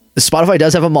 Spotify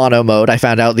does have a mono mode, I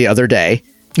found out the other day.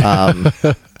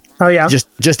 Oh yeah,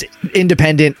 just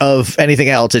independent of anything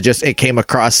else. It came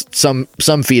across some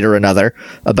feed or another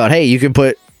about, hey, you can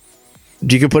put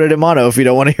it in mono if you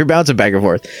don't want to hear bouncing back and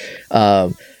forth.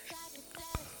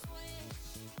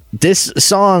 This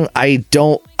song, I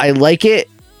like it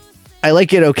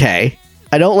okay.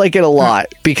 I don't like it a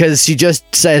lot because she just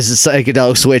says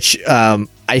Psychedelic Switch.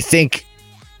 I think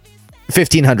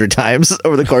 1,500 times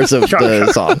over the course of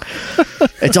the song.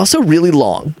 It's also really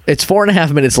long. It's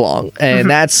 4.5 minutes long, and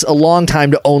that's a long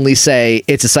time to only say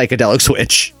it's a psychedelic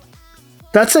switch.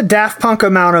 That's a Daft Punk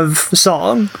amount of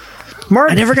song.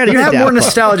 Mark, I never got you have more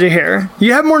nostalgia here.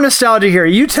 You have more nostalgia here.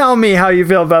 You tell me how you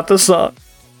feel about this song.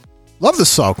 Love this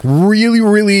song. Really,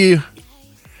 really.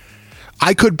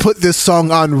 I could put this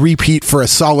song on repeat for a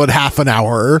solid half an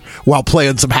hour while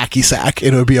playing some hacky sack,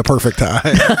 and it would be a perfect time.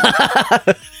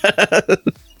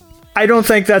 I don't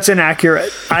think that's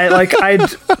inaccurate.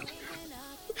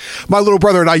 My little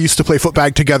brother and I used to play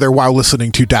footbag together while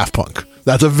listening to Daft Punk.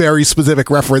 That's a very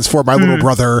specific reference for my little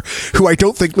brother, who I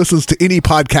don't think listens to any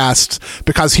podcasts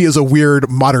because he is a weird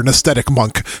modern aesthetic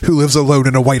monk who lives alone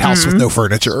in a White House with no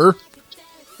furniture.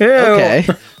 Ew. Okay.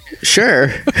 Sure.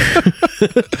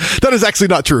 That is actually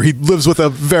not true. He lives with a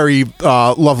very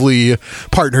lovely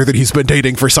partner that he's been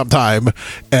dating for some time,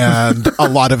 and a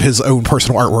lot of his own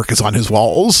personal artwork is on his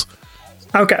walls.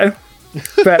 Okay.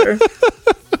 Better.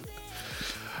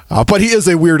 But he is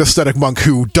a weird aesthetic monk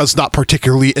who does not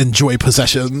particularly enjoy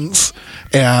possessions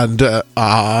and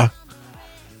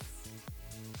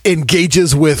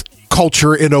engages with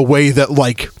culture in a way that,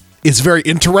 like, is very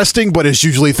interesting, but is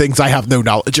usually things I have no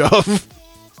knowledge of.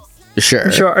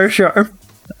 Sure.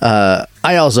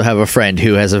 I also have a friend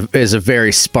who is a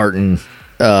very Spartan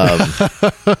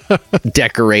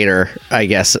decorator, I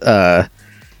guess,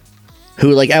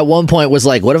 who, like, at one point was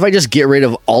like, what if I just get rid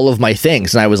of all of my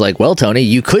things? And I was like, well, Tony,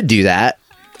 you could do that.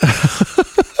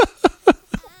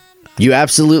 You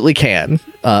absolutely can.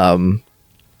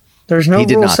 There's no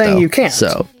rule saying though, you can't.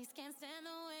 So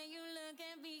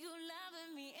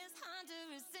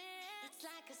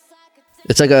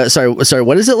it's like a sorry,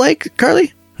 what is it like,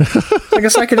 Carly? Like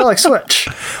a psychedelic switch.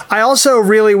 I also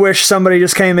really wish somebody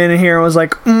just came in here and was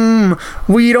like,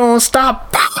 we don't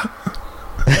stop.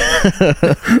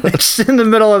 It's in the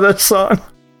middle of this song.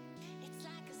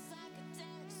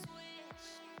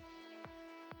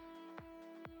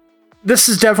 This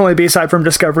is definitely a B-side from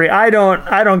Discovery. I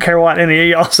don't care what any of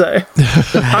y'all say.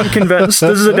 I'm convinced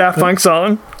this is a Daft Punk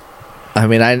song. I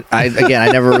mean, I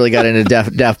never really got into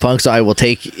Daft Punk, so I will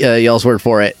take y'all's word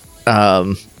for it.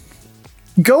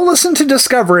 Go listen to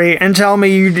Discovery and tell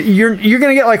me you're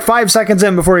gonna get like 5 seconds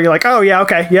in before you're like, oh yeah,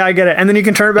 okay, yeah, I get it, and then you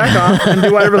can turn it back on and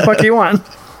do whatever the fuck you want.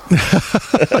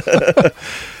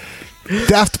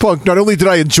 Daft Punk, not only did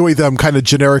I enjoy them kind of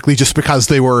generically just because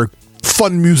they were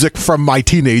fun music from my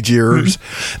teenage years,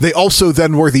 they also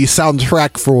then were the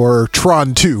soundtrack for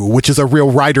Tron 2, which is a real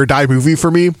ride or die movie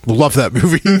for me. Love that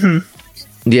movie.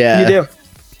 Yeah. You do.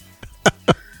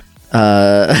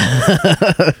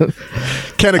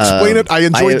 Can't explain it. I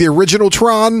enjoyed the original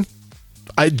Tron,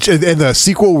 and the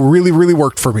sequel really, really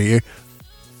worked for me.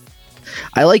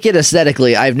 I like it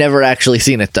aesthetically. I've never actually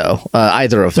seen it though.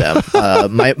 Either of them.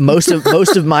 Most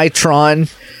of my Tron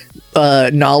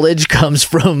knowledge comes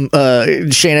from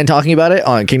Shannon talking about it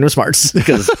on Kingdom Hearts,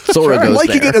 because Sora goes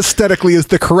liking there. It aesthetically is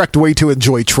the correct way to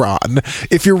enjoy Tron.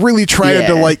 If you're really trying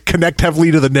to like connect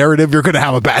heavily to the narrative, you're going to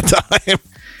have a bad time.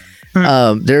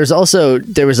 There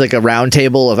was like a round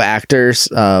table of actors.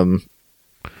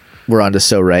 We're on to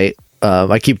So Right.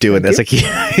 I keep doing this. I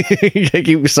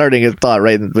keep starting a thought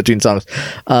right in between songs.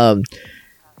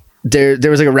 There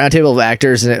was like a round table of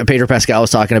actors, and Pedro Pascal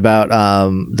was talking about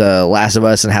The Last of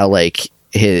Us and how like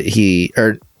he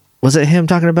or was it him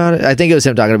talking about it? I think it was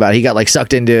him talking about it. He got like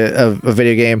sucked into a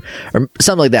video game or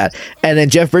something like that. And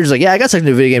then Jeff Bridges was like, yeah, I got sucked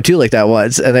into a video game too like that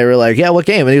once. And they were like, yeah, what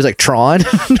game? And he was like, Tron.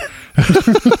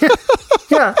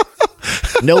 Yeah.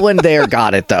 No one there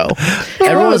got it though.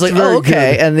 Everyone was like, oh,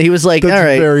 okay. Good. And he was like, that's all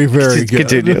right, very, very good.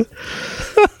 Continue.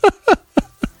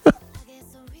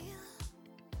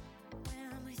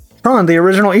 Tron, the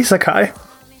original isekai.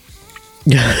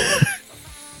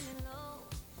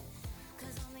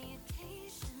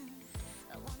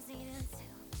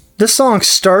 This song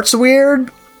starts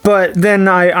weird, but then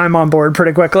I'm on board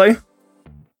pretty quickly.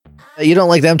 You don't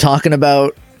like them talking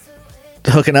about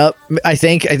hooking up? I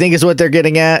think is what they're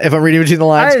getting at, if I'm reading between the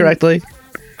lines correctly.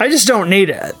 I just don't need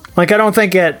it. Like, I don't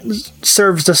think it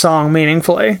serves the song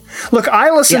meaningfully. Look,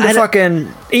 I listen to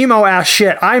fucking emo ass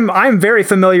shit. I'm very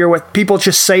familiar with people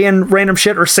just saying random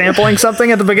shit or sampling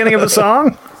something at the beginning of a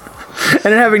song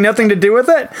and it having nothing to do with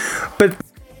it. But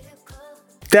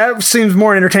that seems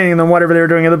more entertaining than whatever they were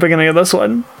doing at the beginning of this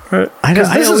one. Right?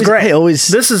 This is great.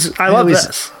 I love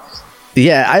this.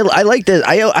 Yeah, I like this.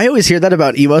 I always hear that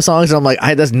about emo songs, and I'm like,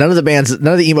 none of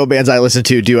the emo bands I listen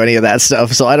to do any of that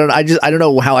stuff. So I don't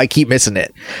know how I keep missing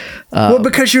it. Well,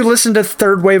 because you listen to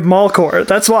third wave mallcore.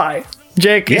 That's why,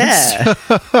 Jake. Yeah.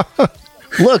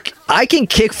 Look, I can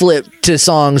kickflip to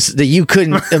songs that you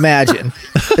couldn't imagine.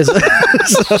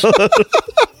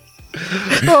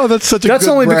 Oh, that's such a That's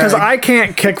good only brag. because I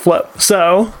can't kickflip.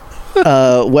 So,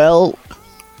 Well,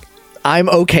 I'm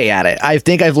okay at it. I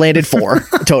think I've landed 4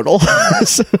 total.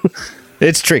 So,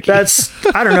 it's tricky. that's,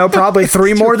 I don't know, probably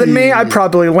 3 more than me. I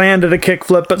probably landed a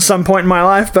kickflip at some point in my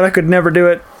life, but I could never do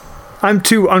it. I'm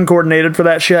too uncoordinated for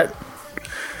that shit.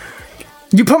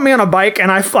 You put me on a bike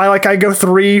and I go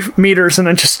 3 meters and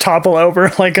then just topple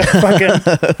over like a fucking...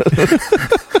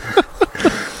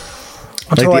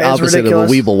 like the opposite of a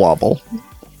weeble wobble.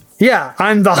 Yeah,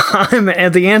 I'm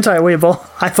the anti-weeble.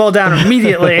 I fall down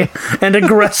immediately and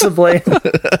aggressively.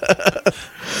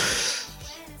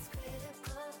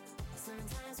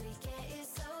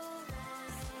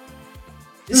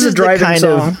 This is a driving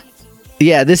song.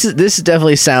 Yeah, this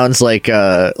definitely sounds like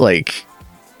the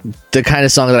kind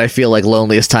of song that I feel like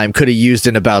Loneliest Time could have used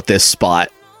in about this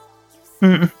spot.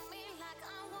 Mm.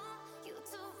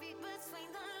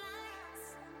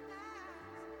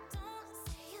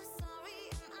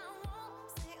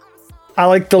 I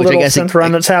like the little synth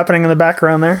run that's happening in the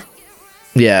background there.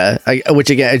 Yeah, which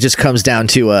again, it just comes down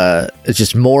to it's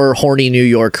just more horny New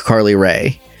York Carly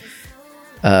Rae.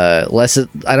 Less.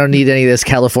 I don't need any of this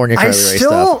California Carly Rae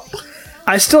stuff.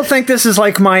 I still think this is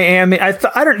like Miami. I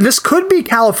don't. This could be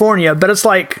California, but it's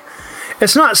like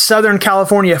it's not Southern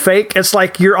California fake. It's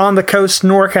like you're on the coast,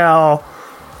 NorCal.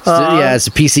 Yeah, it's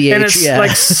a PCH. And it's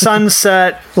like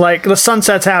sunset. Like the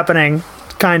sunset's happening,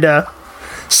 kind of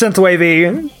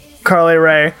synthwavy Carly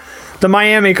Rae, the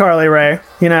Miami Carly Rae.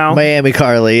 You know, Miami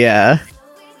Carly. Yeah,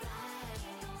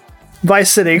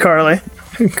 Vice City Carly.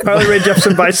 Carly Rae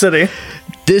Jepsen Vice City.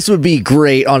 This would be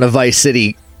great on a Vice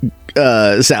City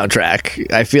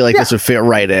soundtrack. I feel like this would fit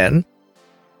right in.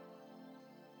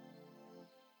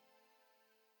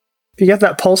 If you get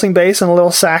that pulsing bass and a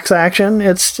little sax action,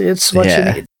 it's what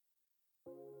you need.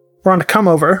 We're on to Come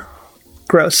Over.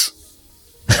 Gross.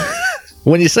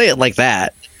 When you say it like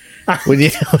that, when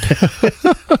you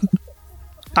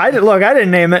I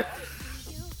didn't name it.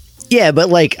 Yeah, but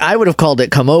like I would have called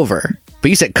it Come Over. But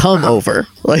you said come over.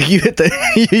 Like you hit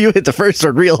the first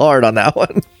one real hard on that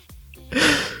one.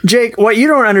 Jake, what you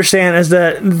don't understand is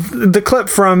that the clip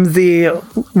from the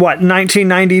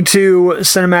 1992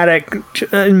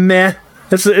 cinematic meh.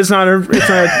 It's not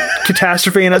a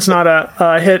catastrophe, and it's not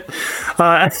a hit.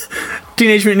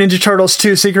 Teenage Mutant Ninja Turtles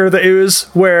 2: Secret of the Ooze,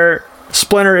 where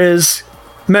Splinter is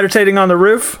meditating on the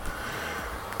roof.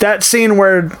 That scene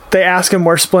where they ask him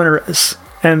where Splinter is,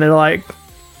 and they're like,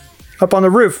 up on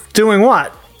the roof, doing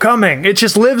what? Coming. It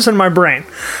just lives in my brain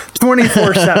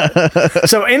 24/7.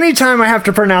 So anytime I have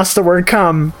to pronounce the word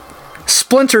come,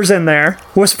 Splinter's in there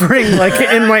whispering like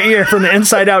in my ear from the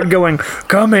inside out going,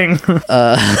 coming.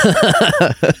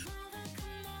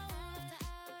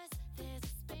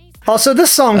 Also,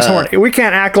 this song's horny. We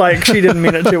can't act like she didn't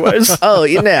mean it to us. Oh,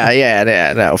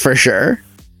 yeah, no, for sure.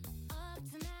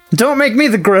 Don't make me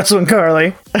the gross one,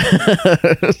 Carly.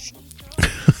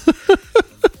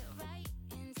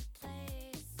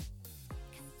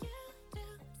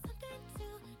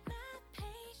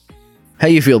 How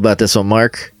you feel about this one,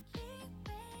 Mark?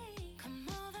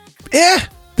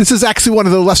 This is actually one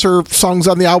of the lesser songs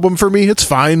on the album for me. It's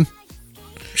fine.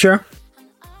 Sure.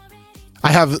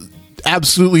 I have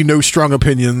absolutely no strong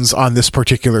opinions on this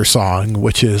particular song,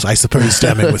 which is, I suppose,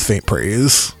 stemming with faint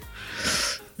praise.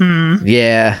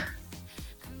 Yeah.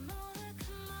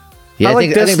 Yeah, I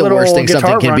think the worst thing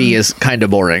something can be is kind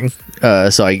of boring.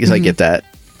 So I guess I get that.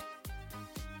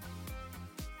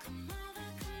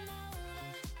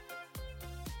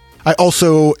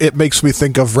 It makes me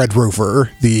think of Red Rover,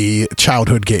 the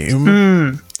childhood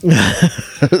game.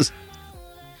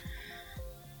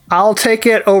 I'll take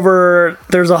it over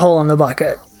There's a Hole in the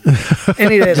Bucket.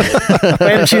 Any day. I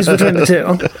had to choose between the two.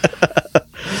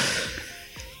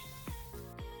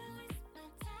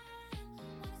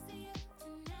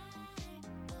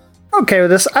 Okay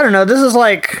with this. I don't know. This is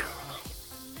like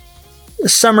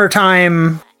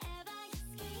summertime.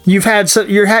 You've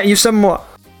somewhat.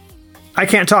 I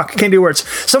can't talk. I can't do words.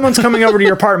 Someone's coming over to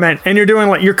your apartment and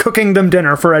you're cooking them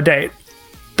dinner for a date.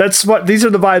 These are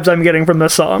the vibes I'm getting from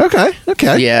this song.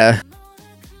 Okay. Yeah.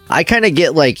 I kind of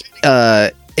get like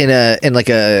in like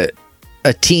a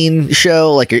teen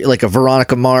show, like a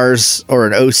Veronica Mars or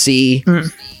an OC.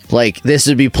 Like this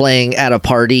would be playing at a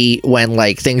party when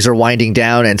like things are winding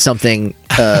down and something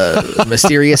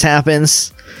mysterious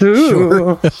happens.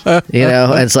 Ooh. And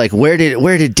it's like, where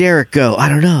did Derek go? I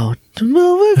don't know.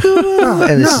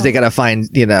 And they gotta find,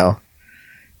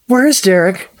 Where is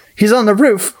Derek? He's on the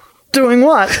roof. Doing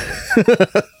what?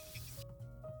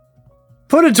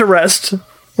 Put it to rest.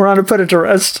 We're on to put it to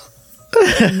rest.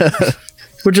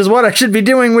 Which is what I should be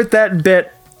doing with that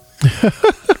bit.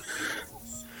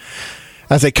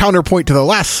 As a counterpoint to the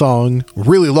last song,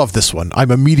 really love this one.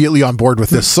 I'm immediately on board with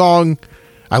this song.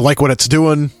 I like what it's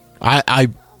doing.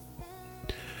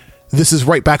 This is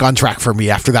right back on track for me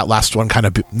after that last one kind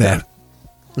of meh.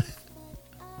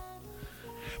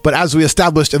 But as we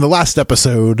established in the last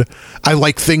episode, I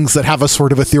like things that have a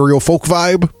sort of ethereal folk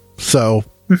vibe. So,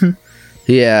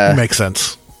 yeah, it makes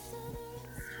sense.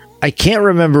 I can't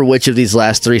remember which of these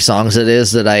last three songs it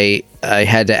is that I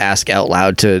had to ask out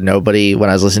loud to nobody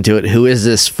when I was listening to it. Who is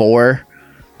this for?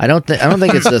 I don't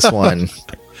think it's this one.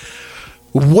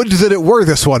 Would that it were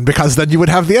this one, because then you would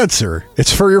have the answer.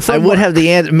 It's for your friend. I would have the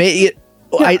answer.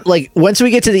 I like once we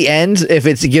get to the end, if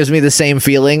it gives me the same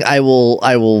feeling, I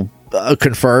will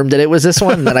confirm that it was this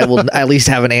one. Then I will at least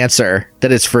have an answer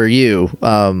that it's for you.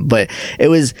 But it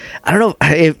was I don't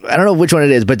know which one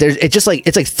it is, but it's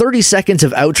like 30 seconds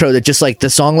of outro that just like the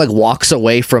song like walks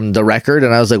away from the record,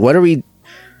 and I was like,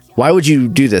 why would you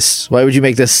do this? Why would you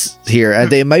make this here?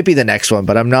 And it might be the next one,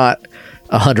 but I'm not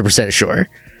 100% sure.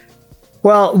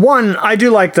 Well, one, I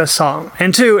do like this song,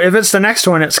 and two, if it's the next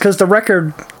one, it's because the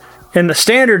record in the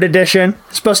standard edition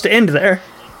is supposed to end there.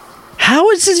 How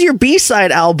does your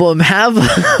B-side album have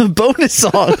bonus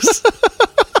songs?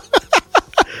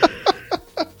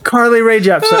 Carly Rae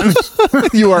Jepsen.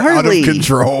 You are out of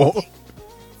control.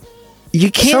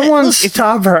 You can't. Someone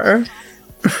stop her.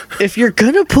 If you're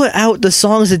gonna put out the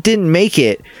songs that didn't make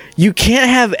it, you can't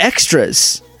have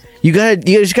extras. You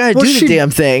just gotta do the damn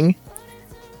thing.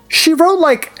 She wrote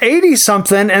like 80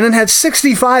 something and then had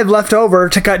 65 left over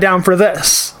to cut down for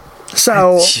this.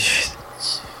 So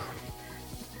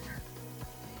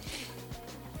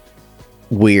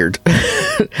weird.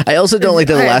 I also don't like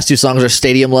that the last two songs are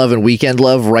Stadium Love and Weekend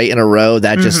Love right in a row.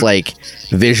 That just like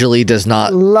visually does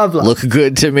not look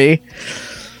good to me.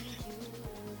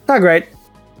 Not great.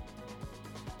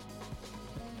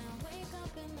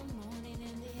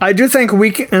 I do think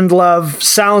Weekend Love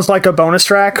sounds like a bonus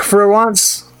track for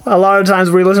once. A lot of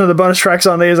times we listen to the bonus tracks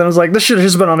on these and it's like, this should have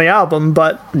just been on the album,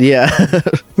 but yeah.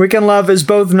 Weekend Love is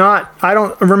both not, I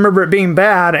don't remember it being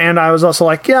bad, and I was also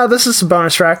like, yeah, this is a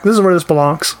bonus track. This is where this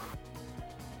belongs.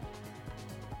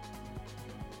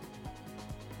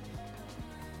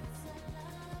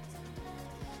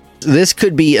 This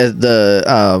could be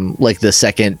the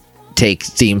second take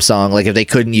theme song. Like if they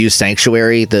couldn't use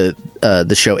Sanctuary,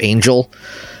 the show Angel,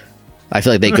 I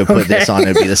feel like they could put this on.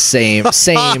 It'd be the same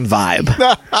vibe.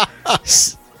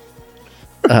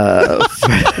 For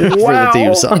the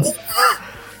theme song.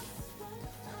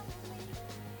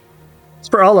 It's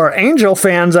for all our Angel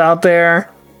fans out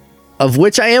there, of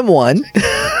which I am one.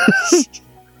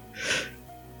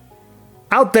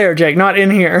 Out there, Jake, not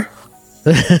in here.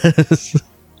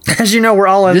 As you know, we're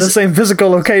all in the same physical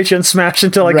location, smashed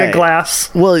into like a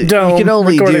glass. Well, dome,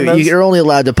 you're only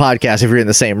allowed to podcast if you're in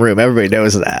the same room. Everybody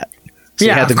knows that. So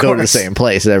you have to go to the same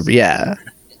place. Yeah.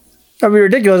 That'd be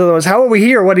ridiculous otherwise. How would we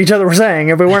hear what each other were saying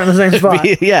if we weren't in the same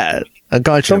spot? Yeah.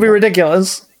 Don't be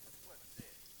ridiculous.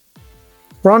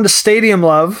 We're on to Stadium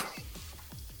Love.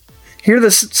 Hear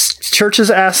this church's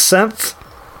ass synth?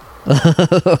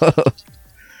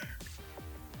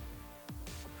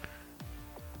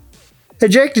 Hey,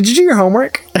 Jake, did you do your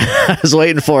homework? I was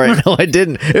waiting for it. No, I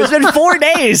didn't. It's been 4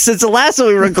 days since the last one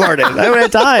we recorded. I haven't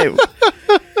had time.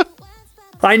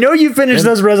 I know you finished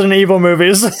those Resident Evil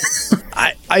movies.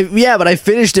 Yeah, but I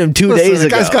finished them 2 days ago. The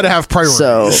guy's got to have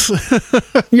priorities.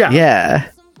 So, yeah.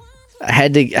 I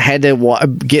had to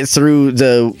get through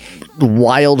the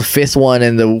wild fifth one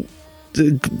and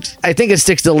I think it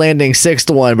sticks to landing sixth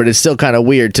one, but it's still kind of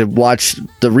weird to watch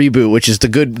the reboot, which is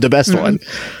the best one.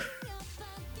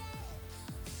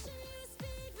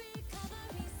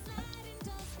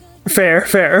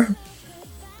 Fair.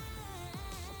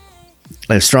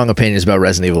 I have strong opinions about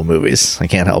Resident Evil movies. I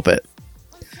can't help it.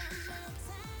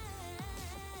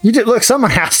 You did. Look,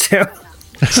 someone has to.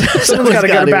 Someone's got to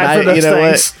get a bad for those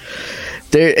things.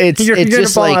 It's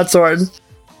just like sword.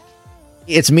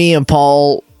 It's me and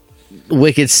Paul,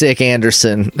 Wicked Sick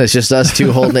Anderson. It's just us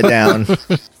two holding it down.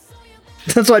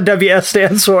 That's what WS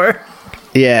stands for.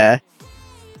 Yeah.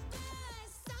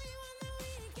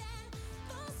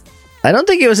 I don't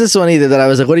think it was this one either that I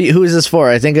was like, who is this for?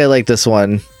 I think I like this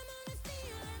one.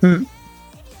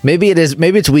 Maybe it is.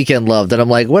 Maybe it's Weekend Love that I'm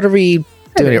like, what are we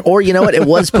doing here? Or you know what? It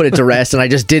was Put It to Rest and I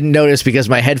just didn't notice because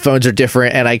my headphones are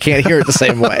different and I can't hear it the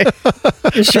same way.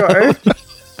 Sure.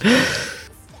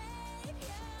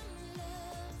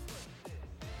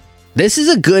 This is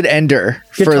a good ender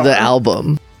for the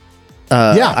album.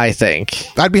 I think.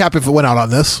 I'd be happy if it went out on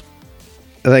this.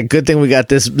 Like, good thing we got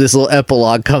this little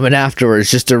epilogue coming afterwards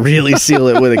just to really seal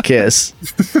it with a kiss.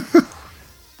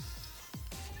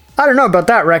 I don't know about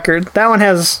that record. That one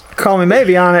has Call Me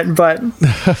Maybe on it, but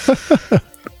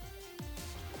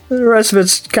the rest of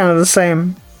it's kind of the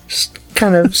same. Just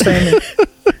kind of same.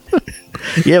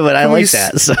 Yeah, but I like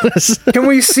that. So can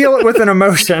we seal it with an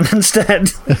emotion instead?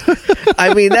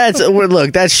 I mean,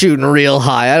 that's shooting real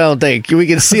high. I don't think we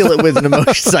can seal it with an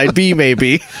emotion side B,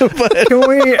 maybe. But Can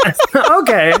we?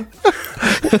 Okay.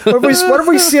 What if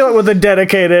we seal it with a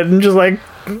dedicated and just like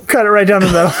cut it right down the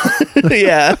middle?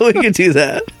 yeah, we can do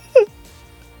that.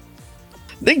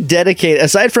 I think dedicated,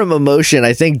 aside from emotion,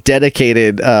 I think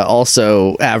dedicated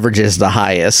also averages the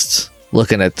highest.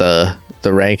 Looking at the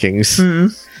rankings,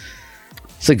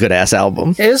 It's a good ass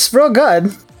album. It's real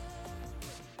good.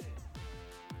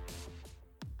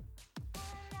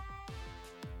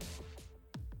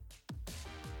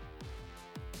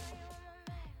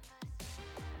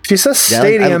 She says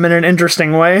stadium in an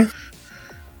interesting way.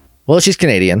 Well, she's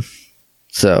Canadian,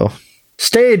 so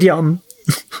Stadium.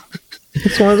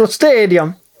 It's one of those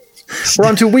stadium. We're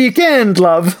on to weekend,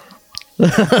 love.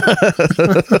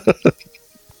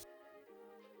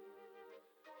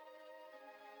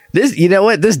 This, you know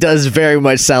what? This does very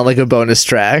much sound like a bonus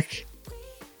track.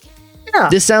 Yeah.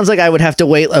 This sounds like I would have to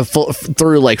wait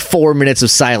through like 4 minutes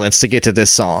of silence to get to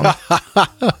this song.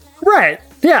 Right.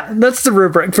 Yeah, that's the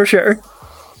rubric for sure.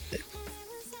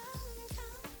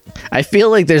 I feel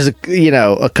like there's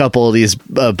a couple of these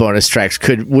bonus tracks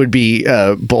would be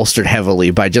bolstered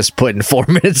heavily by just putting 4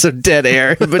 minutes of dead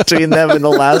air in between them and the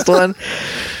last one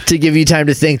to give you time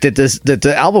to think that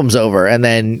the album's over, and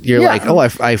then you're like, oh,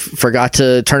 I forgot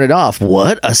to turn it off.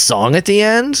 What, a song at the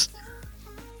end?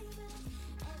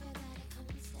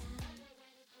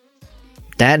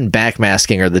 That and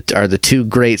backmasking are the two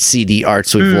great CD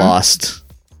arts we've lost.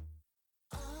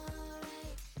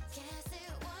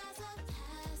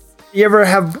 You ever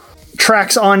have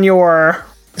tracks on your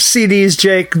CDs,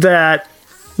 Jake, that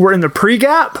were in the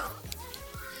pre-gap?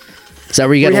 Is that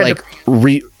where you gotta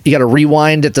you gotta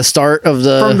rewind at the start of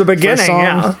from the beginning?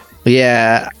 Yeah.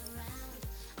 Yeah.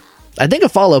 I think a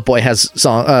Fall Out Boy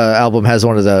album has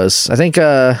one of those. I think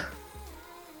I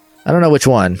don't know which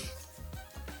one,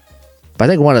 but I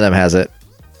think one of them has it.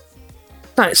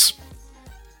 Nice.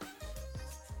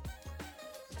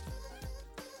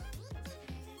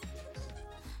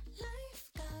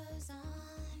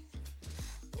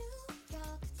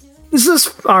 This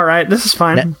is all right. This is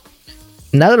fine.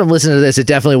 Now that I'm listening to this, it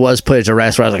definitely was put to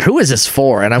rest where I was like, who is this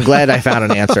for? And I'm glad I found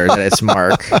an answer that it's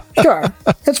Mark. Sure.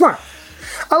 It's Mark.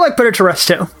 I like put it to rest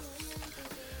too.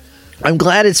 I'm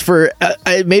glad it's for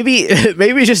maybe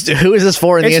just who is this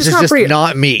for? And the answer is just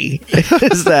not me.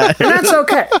 Is that? And that's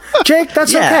okay, Jake.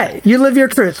 That's okay. You live your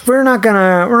truth. We're not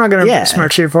gonna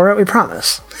besmirch you for it. We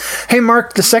promise. Hey,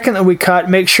 Mark. The second that we cut,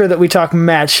 make sure that we talk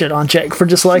mad shit on Jake for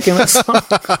just liking this song.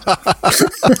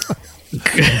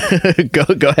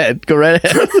 Go ahead. Go right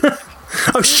ahead.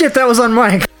 Oh shit, that was on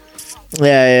mic.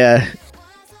 Yeah.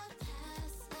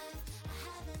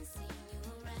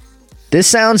 This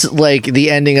sounds like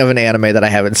the ending of an anime that I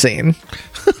haven't seen.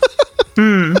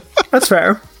 That's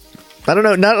fair. I don't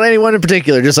know, not anyone in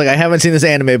particular, just like I haven't seen this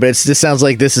anime, but this sounds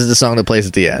like this is the song that plays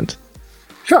at the end.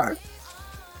 Sure.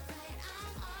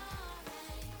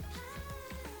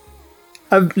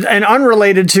 An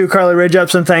unrelated to Carly Rae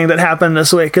Jepsen thing that happened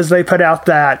this week is they put out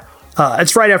that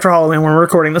it's right after Halloween when we're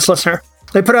recording this, listener.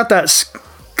 They put out that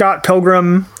Scott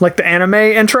Pilgrim, like the anime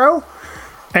intro,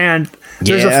 and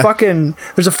there's a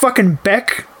fucking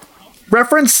Beck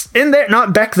reference in there,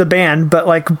 not Beck the band, but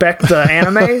like Beck the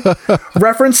anime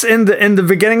reference in the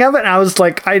beginning of it. And I was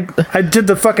like, I did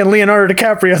the fucking Leonardo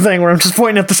DiCaprio thing where I'm just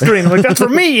pointing at the screen. I'm like, that's for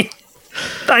me.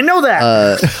 I know that.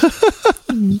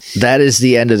 That is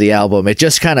the end of the album. It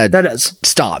just kind of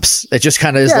stops. It just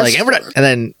kind of is like, and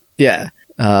then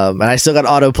and I still got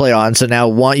autoplay on, so now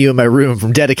 "Want You in My Room"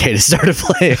 from Dedicated started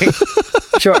playing.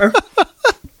 Sure.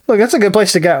 Look, that's a good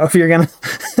place to go if you're gonna.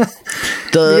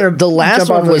 The last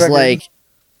one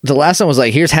was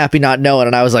like, "Here's Happy Not Knowing,"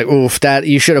 and I was like, "Oof, that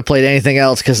you should have played anything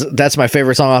else because that's my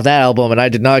favorite song off that album, and I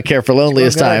did not care for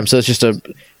Loneliest Time." So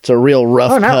it's a real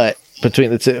rough cut between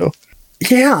the two.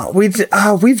 Yeah,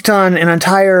 we've done an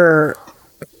entire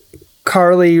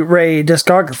Carly Rae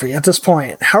discography at this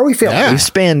point. How are we feeling? Yeah.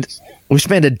 We've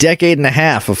spanned a decade and a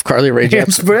half of Carly Rae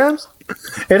Jepsen.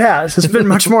 It has. It's been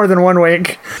much more than 1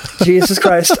 week. Jesus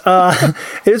Christ. It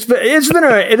has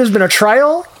been a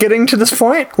trial getting to this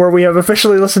point where we have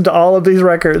officially listened to all of these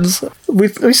records. We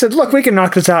said, look, we can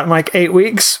knock this out in like 8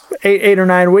 weeks, eight or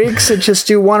 9 weeks, and just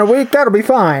do one a week. That'll be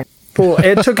fine.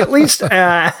 It took at least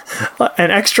an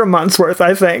extra month's worth,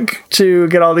 I think, to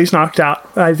get all these knocked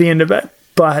out by the end of it.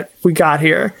 But we got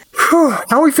here. Whew.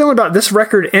 How are we feeling about this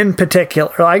record in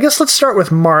particular? I guess let's start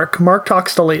with Mark. Mark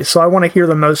talks the least, so I want to hear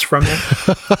the most from him.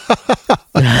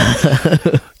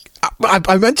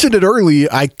 I mentioned it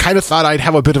early. I kind of thought I'd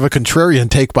have a bit of a contrarian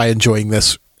take by enjoying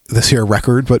this here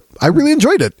record, but I really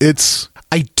enjoyed it.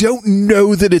 I don't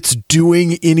know that it's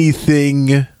doing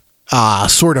anything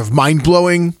sort of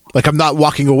mind-blowing. Like, I'm not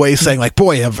walking away saying, like,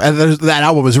 boy, that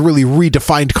album has really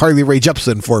redefined Carly Rae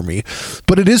Jepsen for me.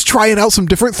 But it is trying out some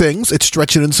different things. It's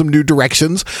stretching in some new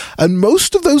directions. And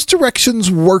most of those directions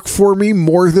work for me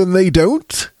more than they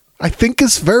don't, I think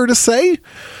is fair to say.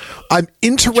 I'm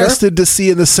interested to see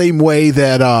in the same way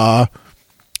that...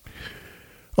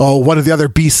 one of the other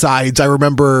B-sides, I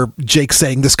remember Jake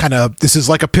saying this is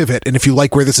like a pivot, and if you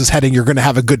like where this is heading, you're going to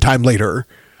have a good time later.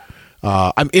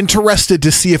 I'm interested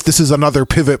to see if this is another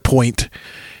pivot point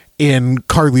in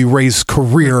Carly Rae's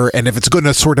career, and if it's going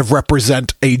to sort of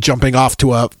represent a jumping off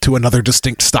to another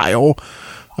distinct style.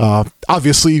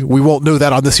 Obviously, we won't know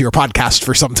that on this here podcast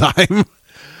for some time,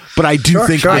 but I do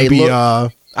think it'd be,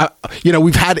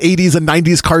 we've had 80s and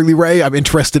 90s Carly Rae. I'm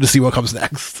interested to see what comes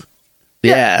next.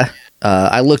 Yeah.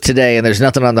 I looked today and there's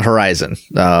nothing on the horizon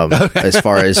as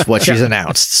far as what she's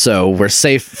announced. So we're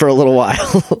safe for a little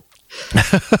while.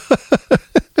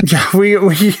 Yeah,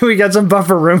 we got some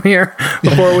buffer room here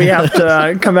before we have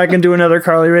to come back and do another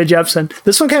Carly Rae Jepsen.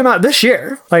 This one came out this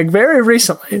year, like very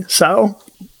recently. So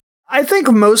I think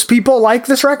most people like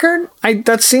this record.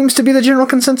 That seems to be the general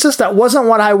consensus. That wasn't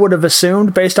what I would have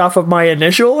assumed based off of my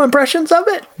initial impressions of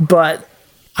it, but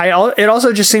it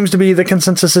also just seems to be the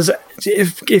consensus is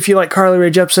if you like Carly Rae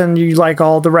Jepsen, you like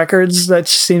all the records. That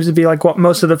seems to be like what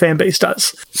most of the fan base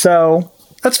does. So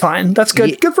that's fine. That's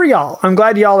good. Good for y'all. I'm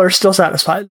glad y'all are still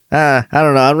satisfied. I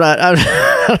don't know. I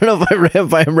don't know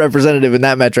if I'm representative in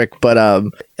that metric, but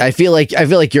I feel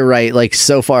like you're right. Like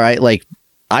so far,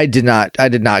 I did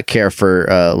not care for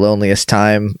Loneliest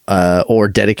Time or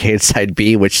Dedicated Side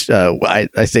B, which I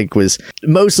think was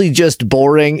mostly just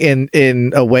boring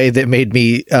in a way that made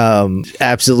me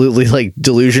absolutely like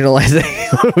delusional, I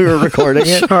think, when we were recording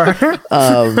it. Sure.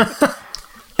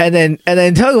 And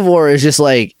then Tug of War is just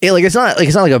like it's not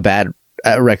like a bad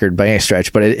record by any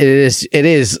stretch, but it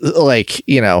is like,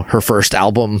 her first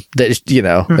album that,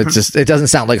 it's just, it doesn't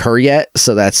sound like her yet.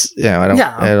 So that's, I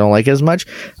don't like it as much.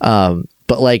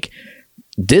 But like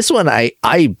this one,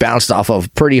 I bounced off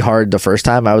of pretty hard the first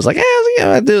time. I was like,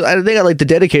 I think I like the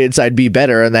Dedicated Side B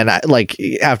better. And then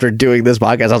after doing this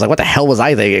podcast, I was like, what the hell was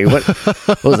I thinking? What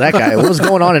was that guy? What was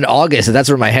going on in August? And that's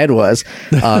where my head was.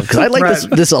 Cause I like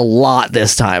this a lot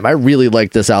this time. I really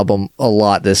like this album a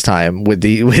lot this time with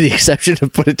the exception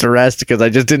of Put It to Rest, because I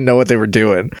just didn't know what they were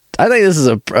doing. I think this is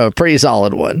a pretty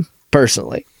solid one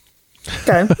personally.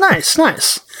 Okay, nice.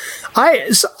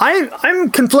 I'm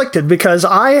conflicted because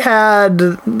I had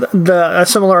a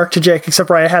similar arc to Jake, except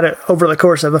for I had it over the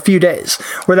course of a few days,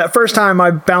 where that first time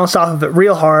I bounced off of it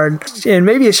real hard. And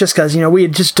maybe it's just because, we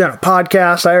had just done a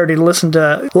podcast. I already listened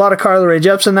to a lot of Carly Rae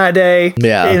Jepsen that day.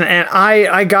 Yeah. And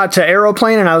I got to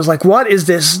Aeroplane and I was like, what is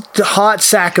this hot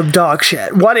sack of dog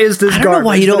shit? What is this garbage? I don't know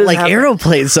why you don't like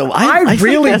Aeroplane, so I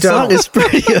really think that don't. song is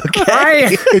pretty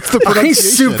okay. It's the pronunciation. I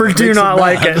super do not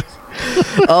like it.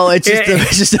 Oh, it's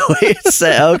just the way it's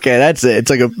said. Okay, that's it. It's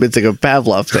like a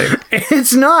Pavlov thing.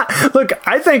 It's not. Look,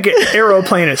 I think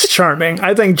Aeroplane is charming.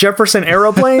 I think Jefferson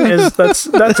Aeroplane that's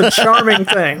a charming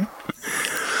thing.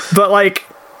 But like,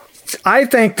 I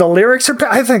think the lyrics are.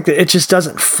 I think that it just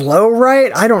doesn't flow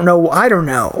right. I don't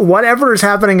know. Whatever is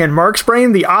happening in Mark's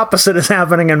brain, the opposite is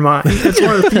happening in mine. It's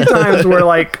one of the few times where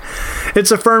like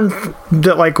it's affirmed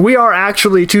that like we are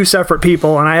actually two separate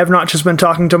people, and I have not just been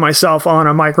talking to myself on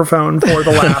a microphone for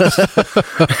the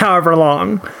last however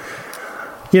long.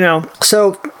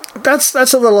 So that's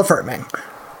a little affirming,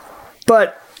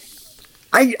 but.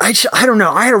 I don't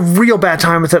know. I had a real bad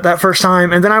time with it that first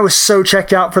time, and then I was so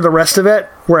checked out for the rest of it,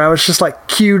 where I was just like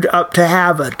queued up to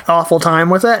have an awful time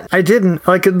with it. I didn't.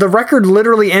 Like, the record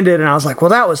literally ended, and I was like,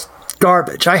 well, that was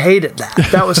garbage. I hated that.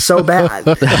 That was so bad.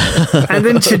 And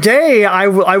then today, I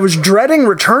was dreading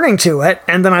returning to it,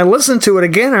 and then I listened to it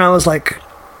again, and I was like,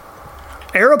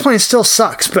 Aeroplane still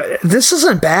sucks, but this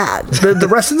isn't bad. The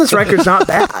rest of this record's not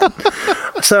bad.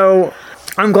 So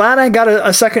I'm glad I got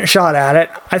a second shot at it.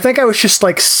 I think I was just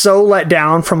like so let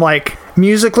down from like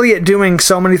musically it doing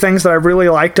so many things that I really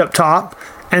liked up top,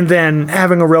 and then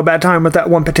having a real bad time with that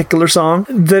one particular song,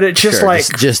 that it just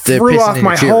just threw off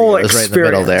my whole experience. Right in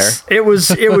the middle there. It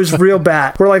was real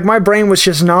bad. Where like my brain was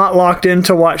just not locked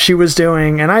into what she was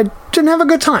doing, and I didn't have a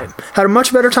good time. Had a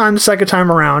much better time the second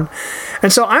time around.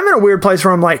 And so I'm in a weird place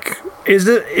where I'm like, is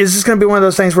this going to be one of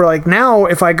those things where like now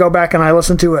if I go back and I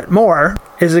listen to it more,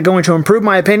 is it going to improve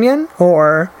my opinion,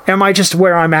 or am I just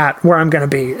where I'm going to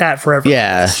be at forever?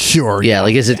 Yeah, sure. Yeah,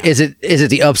 like is it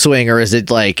the upswing, or is it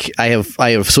like I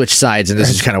have switched sides and this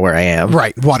is kind of where I am?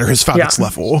 Right, water has found its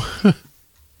level.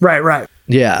 Right.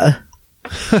 Yeah.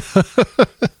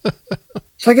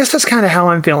 So I guess that's kind of how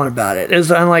I'm feeling about it.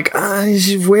 Is I'm like,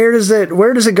 where does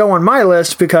it go on my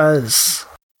list? Because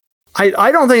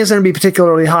I don't think it's going to be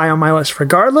particularly high on my list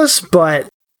regardless, but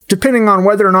depending on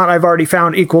whether or not I've already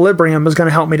found equilibrium is going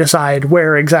to help me decide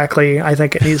where exactly I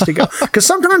think it needs to go. Because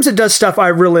sometimes it does stuff I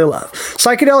really love.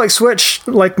 Psychedelic Switch,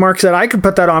 like Mark said, I could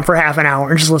put that on for half an hour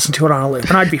and just listen to it on a loop,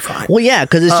 and I'd be fine. Well, yeah,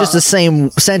 because it's just the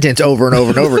same sentence over and over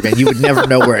and over again. You would never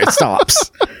know where it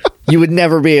stops. You would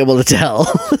never be able to tell.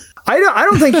 I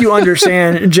don't think you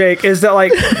understand, Jake, is that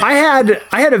like I had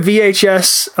a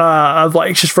VHS of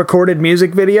like just recorded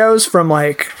music videos from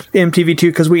like MTV2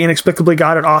 because we inexplicably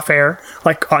got it off air.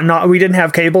 Like we didn't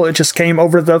have cable; it just came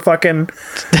over the fucking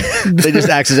they just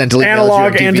accidentally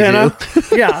analog antenna.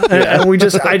 Yeah, and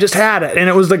I just had it, and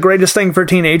it was the greatest thing for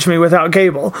teenage me without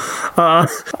cable.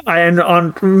 And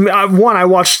I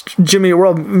watched Jimmy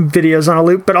World videos on a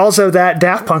loop, but also that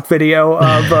Daft Punk video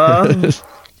of.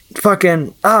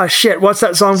 Fucking shit! What's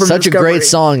that song from? Such Discovery? A great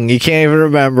song. You can't even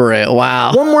remember it.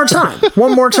 Wow. One more time.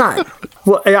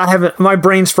 Well, I haven't. My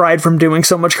brain's fried from doing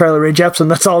so much Carly Rae Jepsen.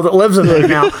 That's all that lives in it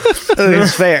now.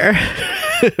 It's fair.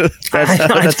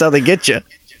 That's how they get you.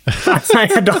 I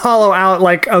had to hollow out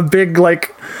like a big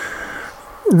like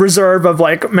reserve of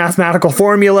like mathematical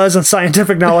formulas and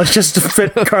scientific knowledge just to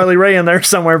fit Carly Rae in there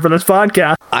somewhere for this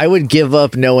podcast. I would give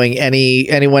up knowing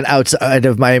anyone outside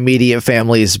of my immediate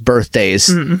family's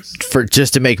birthdays for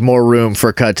just to make more room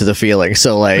for Cut to the Feeling.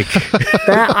 So like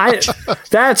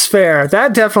that's fair.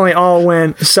 That definitely all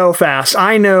went so fast.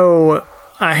 I know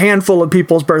a handful of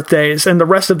people's birthdays, and the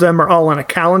rest of them are all in a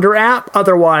calendar app.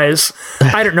 Otherwise,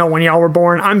 I don't know when y'all were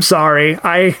born. I'm sorry.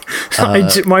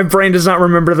 My brain does not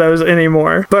remember those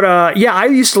anymore. But yeah, I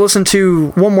used to listen to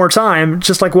One More Time,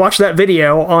 just like watch that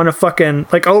video on a fucking,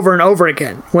 like over and over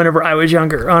again whenever I was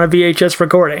younger on a VHS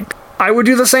recording. I would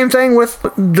do the same thing with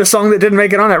the song that didn't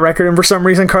make it on that record, and for some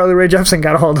reason Carly Rae Jepsen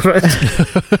got a hold of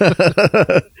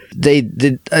it. They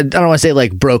did, I don't want to say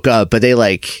like broke up, but they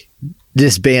like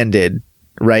disbanded.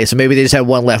 Right, so maybe they just had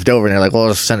one left over, and they're like, "Well,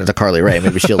 let's send it to Carly Rae.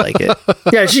 Maybe she'll like it."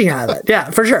 Yeah, she can have it. Yeah,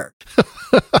 for sure.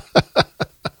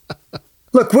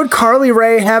 Look, would Carly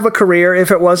Rae have a career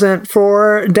if it wasn't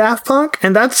for Daft Punk?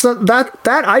 And I'm not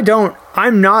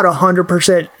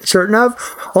 100% certain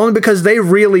of, only because they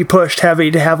really pushed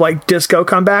heavy to have like disco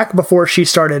come back before she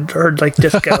started her like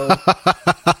disco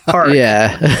art.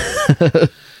 Yeah,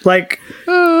 like.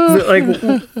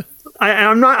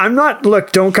 I'm not.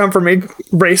 Look, don't come for me,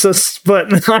 racist.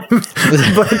 But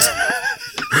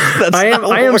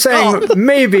I am saying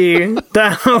maybe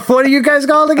that. What are you guys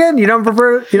called again? You don't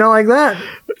prefer? You don't like that?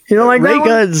 You don't like Ray that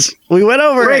Guns. We went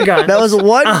over Ray it. Guns. That was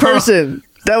one person.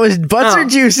 That was Butts Are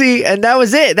Juicy, and that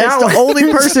was it. That's the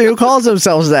only person who calls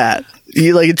themselves that.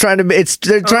 You like they're trying to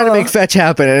make fetch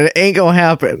happen, and it ain't gonna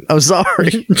happen. I'm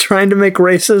sorry. Trying to make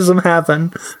racism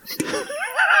happen.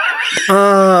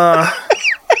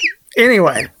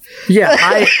 Anyway,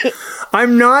 yeah,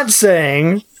 I'm not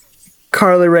saying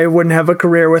Carly Rae wouldn't have a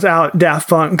career without Daft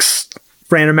Punk's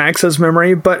Random Access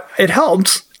Memory, but it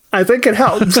helped. I think it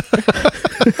helped.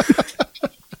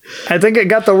 I think it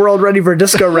got the world ready for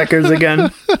disco records again.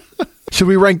 Should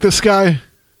we rank this guy?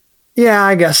 Yeah,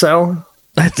 I guess so.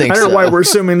 I think I don't know why we're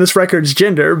assuming this record's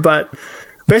gender, but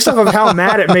based off of how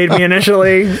mad it made me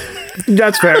initially,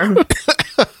 that's fair.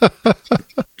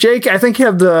 Jake, I think you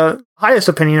have the highest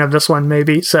opinion of this one,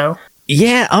 maybe. So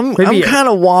yeah, I'm kind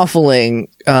of waffling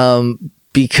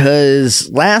because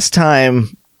last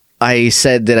time I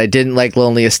said that I didn't like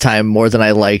Loneliest Time more than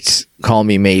I liked Call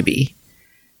Me Maybe,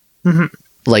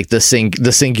 like the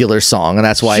singular song, and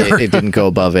that's why it didn't go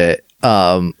above it.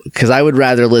 Because I would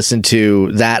rather listen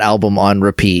to that album on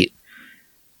repeat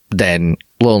than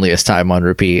Loneliest Time on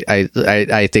repeat.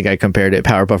 I think I compared it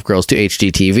Powerpuff Girls to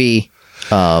HGTV.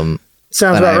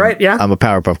 Sounds about right, yeah. I'm a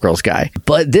Powerpuff Girls guy.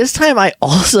 But this time I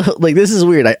also, like, this is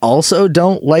weird. I also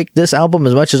don't like this album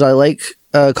as much as I like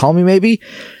Call Me Maybe,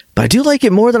 but I do like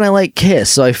it more than I like Kiss.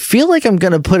 So I feel like I'm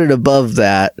going to put it above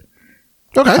that.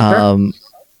 Okay.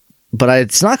 But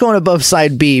it's not going above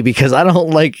side B because I don't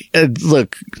like,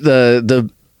 look,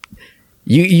 the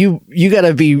you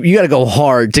gotta go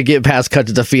hard to get past Cut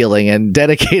to the Feeling, and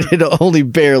Dedicated only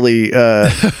barely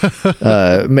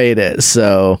made it.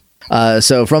 So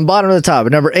from bottom to the top,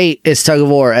 at number 8 it's Tug of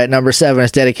War. At number 7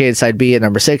 it's Dedicated side B. At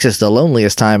number 6 it's The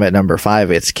Loneliest Time. At number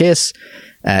 5 it's Kiss.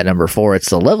 At number 4 it's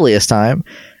The Loveliest Time.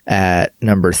 At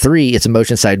number 3 it's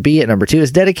Emotion side B. At number 2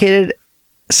 it's Dedicated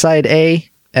side A.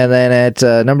 And then at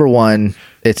number 1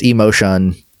 it's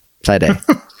Emotion side A.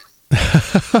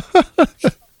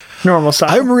 Normal style.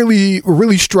 I'm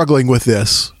really struggling with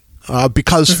this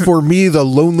because for me, The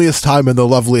Loneliest Time and The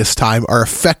Loveliest Time are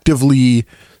effectively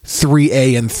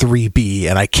 3A and 3B,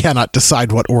 and I cannot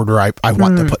decide what order I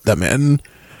want to put them in.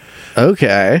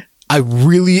 Okay. I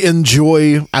really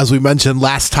enjoy, as we mentioned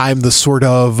last time, the sort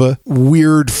of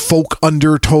weird folk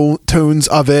undertones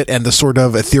of it and the sort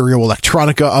of ethereal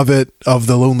electronica of it, of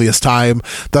The Loneliest Time.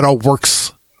 That all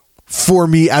works for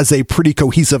me as a pretty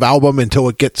cohesive album until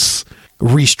it gets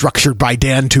restructured by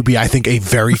Dan to be, I think, a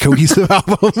very cohesive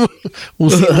album. We'll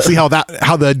see how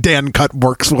the Dan cut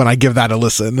works when I give that a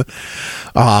listen.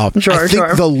 I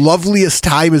think The Loveliest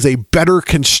Time is a better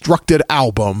constructed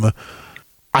album.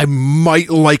 I might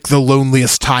like The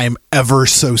Loneliest Time ever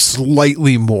so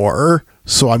slightly more.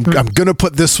 So I'm gonna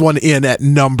put this one in at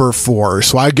number 4.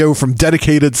 So I go from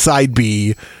Dedicated side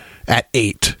B at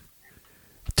 8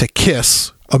 to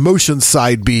Kiss, Emotion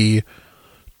side B,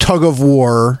 Tug of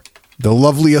War, The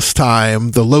Loveliest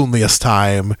Time, The Loneliest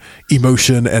Time,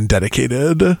 Emotion, and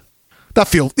Dedicated. That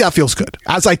feels good.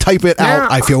 As I type it out,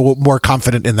 I feel more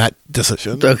confident in that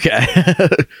decision. Okay.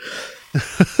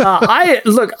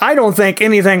 I don't think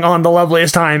anything on The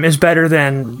Loveliest Time is better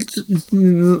than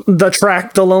the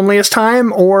track The Loneliest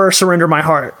Time or Surrender My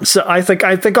Heart. So I think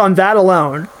on that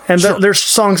alone, and there's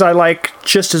songs I like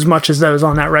just as much as those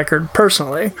on that record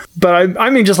personally. But I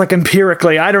mean, just like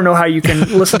empirically, I don't know how you can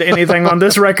listen to anything on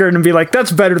this record and be like,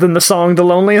 that's better than the song The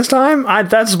Loneliest Time.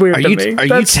 That's weird to me. Are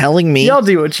you telling me? Y'all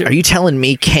do what you. Are you telling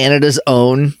me Canada's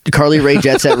own Carly Rae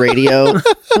Jet Set Radio?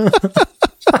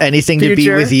 Anything to Be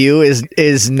With You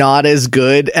is not as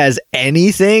good as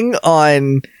anything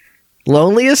on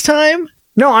Loneliest Time?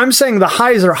 No, I'm saying the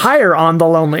highs are higher on The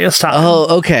Loneliest Time.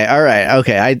 Oh, okay. All right.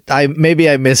 Okay. I maybe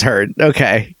I misheard.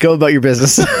 Okay. Go about your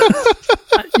business.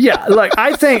 Yeah, like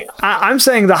I'm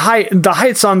saying the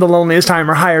heights on The Loneliest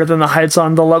Time are higher than the heights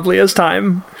on The Loveliest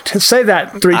Time. To say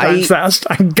that 3 times fast.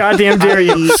 I goddamn dare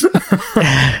you.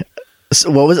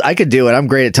 So I could do it. I'm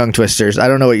great at tongue twisters. I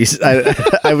don't know what you said.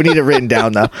 I would need it written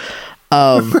down though.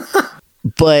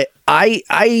 But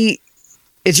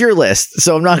it's your list,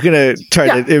 so I'm not going to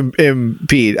try to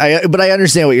impede. But I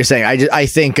understand what you're saying. I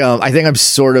think I'm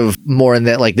sort of more in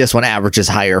that, like, this one averages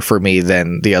higher for me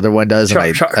than the other one does.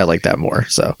 I like that more.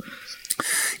 So.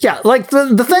 Yeah, like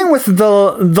the thing with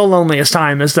the Loneliest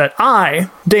Time is that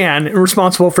Dan,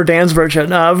 responsible for Dan's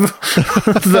version of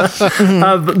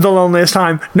the Loneliest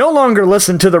Time, no longer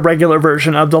listen to the regular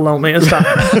version of The Loneliest Time.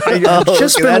 I've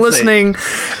just been listening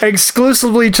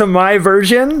exclusively to my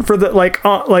version for the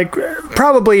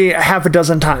probably half a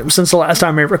dozen times since the last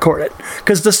time I recorded,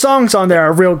 because the songs on there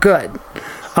are real good.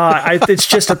 It's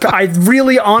just I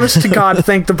really, honest to God,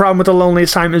 think the problem with The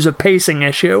Loneliest Time is a pacing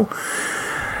issue.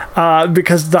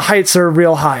 Because the heights are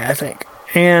real high, I think.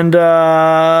 And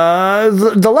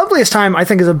the Loveliest Time, I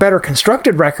think, is a better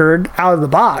constructed record out of the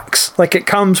box. Like, it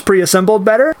comes pre-assembled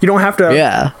better. You don't have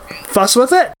to fuss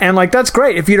with it. And, like, that's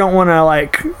great if you don't want to,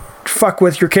 like, fuck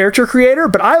with your character creator.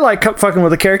 But I like fucking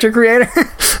with the character creator.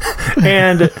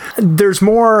 And there's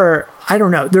more, I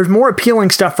don't know, there's more appealing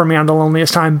stuff for me on The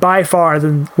Loneliest Time by far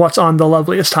than what's on The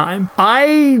Loveliest Time.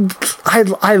 I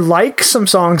like some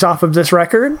songs off of this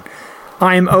record.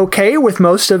 I'm okay with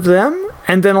most of them.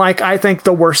 And then, like, I think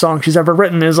the worst song she's ever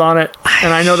written is on it.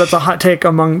 And I know that's a hot take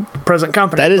among present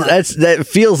company. That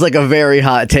feels like a very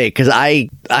hot take, because I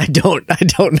don't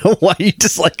know why you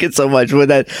dislike it so much with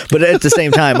that. But at the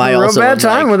same time, I also bad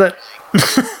time with it.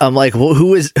 I'm like, well,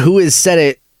 who is said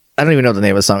it? I don't even know the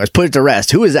name of the song. It's Put It to Rest.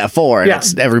 Who is that for? And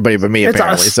it's everybody but me,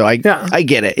 apparently. Us. So I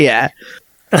get it. Yeah.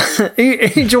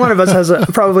 Each one of us has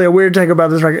probably a weird take about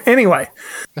this record. Anyway,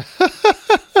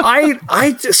 I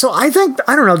think,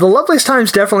 I don't know, The Loveliest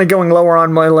Time's definitely going lower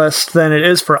on my list than it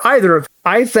is for either of.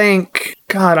 I think,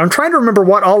 God, I'm trying to remember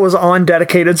what all was on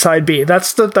Dedicated side B.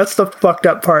 That's the fucked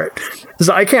up part.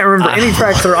 I can't remember any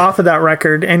tracks that are off of that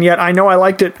record, and yet I know I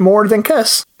liked it more than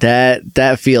Kiss.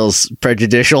 That feels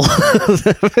prejudicial.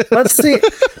 Let's see.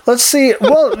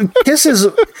 Well, Kiss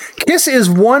is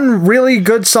one really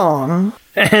good song,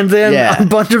 and then a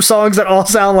bunch of songs that all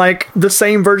sound like the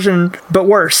same version but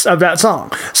worse of that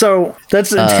song. So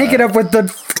that's take it up with the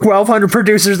 1,200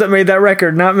 producers that made that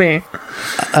record, not me.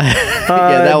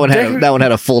 That one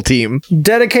had a full team.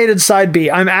 Dedicated side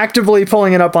B. I'm actively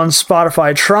pulling it up on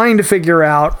Spotify, trying to figure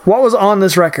out what was on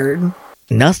this record.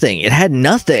 Nothing. It had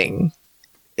nothing.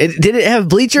 Did it have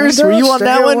Bleachers? Were you on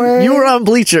that one? You were on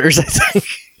Bleachers, I think.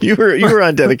 You were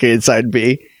on Dedicated Side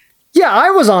B. Yeah,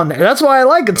 I was on there. That's why I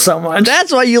like it so much.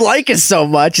 That's why you like it so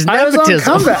much. It's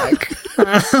nepotism. I was on Comeback.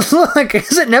 Look,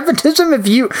 is it nepotism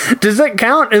does it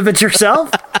count if it's yourself?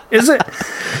 Is it?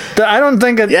 I don't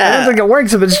think it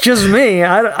works if it's just me.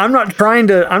 I'm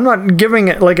not giving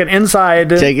it like an inside.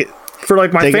 Take it. For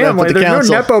like my family, there's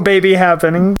no Nepo baby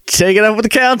happening. Take it up with the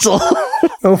council.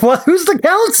 What? Who's the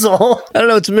council? I don't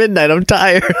know. It's midnight. I'm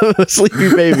tired. I'm a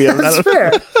sleepy baby. That's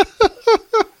fair.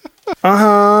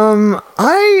 I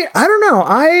don't know.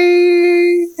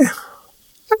 I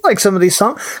like some of these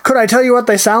songs. Could I tell you what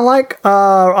they sound like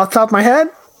off the top of my head?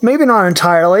 Maybe not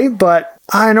entirely, but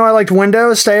I know I liked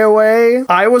Windows, Stay Away.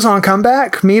 I was on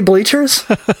Comeback. Me, Bleachers.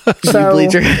 So,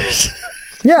 Bleachers.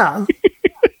 Yeah.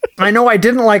 I know I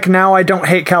didn't like Now I Don't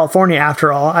Hate California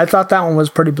After All. I thought that one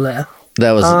was pretty bleh.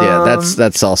 That was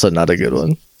that's also not a good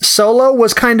one. Solo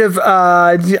was kind of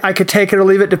I could take it or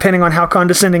leave it depending on how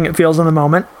condescending it feels in the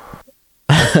moment.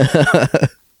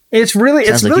 It's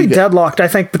really deadlocked, I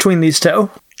think, between these two.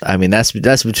 I mean,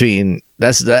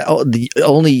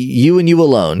 only you and you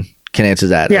alone can answer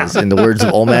that. Yeah. In the words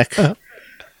of Olmec,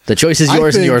 the choice is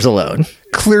yours and yours alone.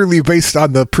 Clearly, based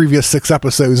on the previous 6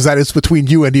 episodes, that is between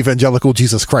you and Evangelical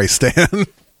Jesus Christ, Dan.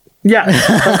 Yeah,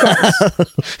 of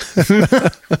course.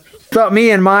 About me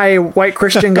and my white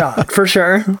Christian God, for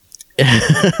sure.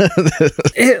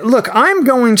 Look, I'm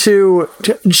going to,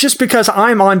 just because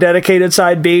I'm on Dedicated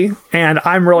Side B, and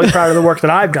I'm really proud of the work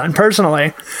that I've done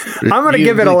personally, I'm going to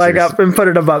give it a leg up and put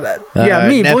it above it. Yeah,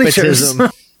 me, Bleachers.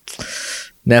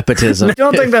 Nepotism. I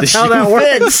don't think that's how that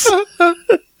works.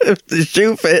 If the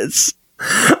shoe fits.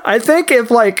 I think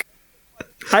if like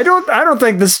I don't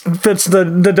think this fits the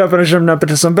definition of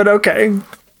nepotism, but okay.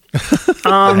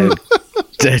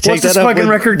 What's this fucking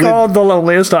record called? The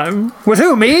Loneliest Time. With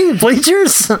who? Me?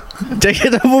 Bleachers? Take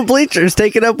it up with Bleachers.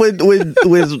 Take it up with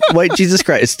white Jesus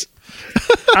Christ.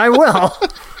 I will.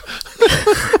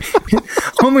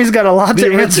 Homie's got a lot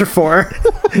to answer for.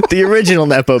 The original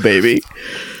Nepo baby.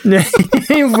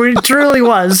 He truly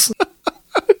was.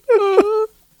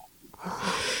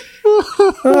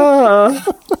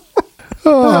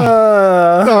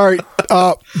 All right.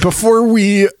 Before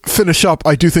we finish up,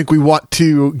 I do think we want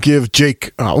to give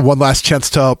Jake one last chance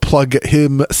to plug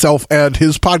himself and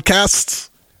his podcasts.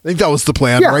 I think that was the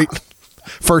plan, right?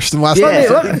 First and last.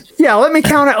 Let me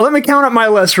count it. Let me count up my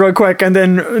list real quick, and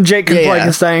then Jake can plug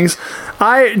his things.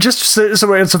 I just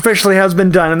so it officially has been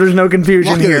done, and there's no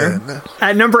confusion here.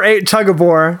 At number 8, Tug of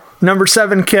War. Number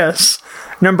 7, Kiss.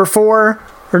 Number 4.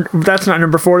 That's not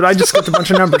number 4. I just skipped a bunch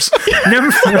of numbers.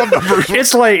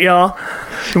 It's late, y'all.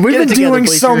 We've been doing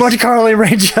so much Carly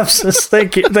Rae Jepsen.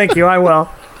 Thank you. I will.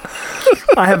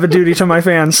 I have a duty to my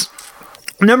fans.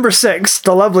 Number 6,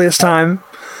 The Loveliest Time.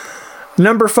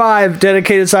 Number 5,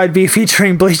 Dedicated Side B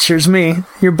featuring Bleachers, me,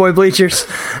 your boy Bleachers.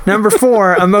 Number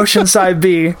 4, Emotion Side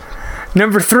B.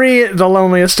 Number 3, The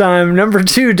Loneliest Time. Number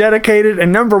 2, Dedicated.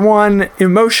 And number 1,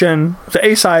 Emotion, the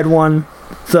A-side one.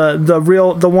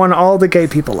 The one all the gay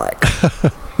people like.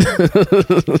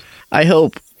 I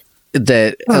hope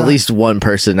that at least one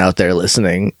person out there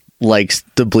listening likes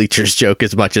the Bleachers joke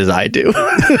as much as I do.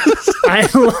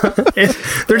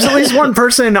 There's at least one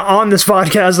person on this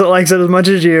podcast that likes it as much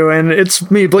as you, and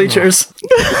it's me, Bleachers.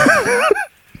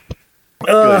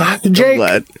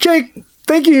 Jake,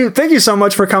 thank you so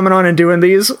much for coming on and doing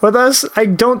these with us. I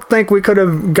don't think we could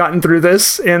have gotten through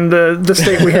this in the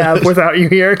state we have without you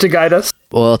here to guide us.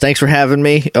 Well, thanks for having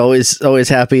me. Always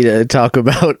happy to talk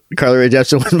about Carly Rae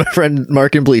Jepsen with my friend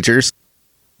Mark and Bleachers.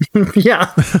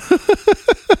 Yeah.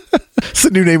 It's the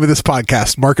new name of this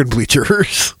podcast, Mark and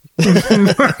Bleachers.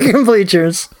 Mark and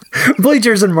Bleachers.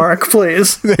 Bleachers and Mark,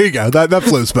 please. There you go. That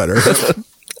flows better.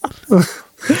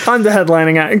 I'm the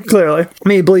headlining act, clearly.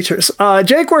 Me, Bleachers.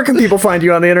 Jake, where can people find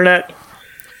you on the internet?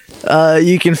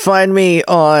 You can find me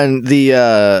on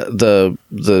the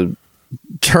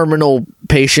terminal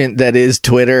patient that is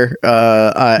Twitter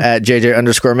at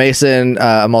JJ_Mason.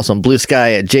 I'm also on Blue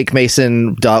Sky at Jake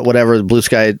Mason. Whatever Blue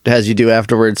Sky has you do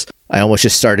afterwards. I almost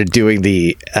just started doing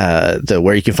the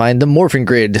where you can find the Morphin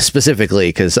Grid specifically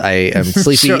because I am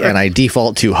sleepy Sure. and I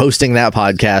default to hosting that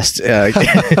podcast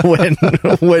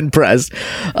when pressed.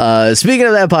 Speaking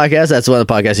of that podcast, that's one of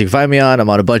the podcasts you can find me on. I'm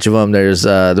on a bunch of them. There's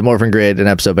the Morphin Grid, an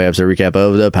episode by episode recap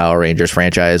of the Power Rangers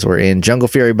franchise. We're in Jungle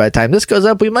Fury by the time this goes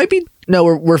up. We might be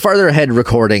we're farther ahead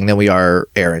recording than we are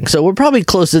airing, so we're probably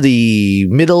close to the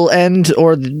middle end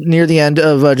or near the end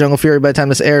of Jungle Fury by the time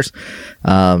this airs.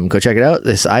 Go check it out.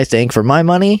 This, I think, for my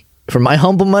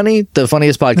humble money, the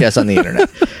funniest podcast on the internet.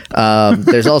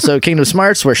 There's also Kingdom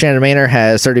Smarts, where Shannon Maynor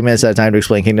has 30 minutes at a time to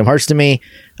explain Kingdom Hearts to me.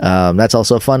 That's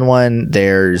also a fun one.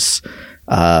 There's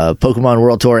Pokemon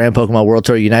World Tour and Pokemon World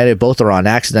Tour United. Both are on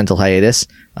accidental hiatus.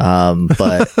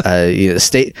 But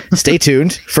stay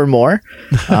tuned for more.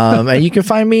 And you can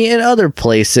find me in other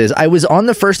places. I was on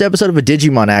the first episode of a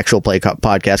Digimon actual play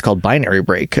podcast called Binary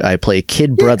Break. I play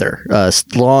Kid Brother, a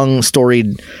long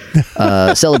storied,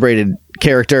 celebrated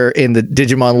character in the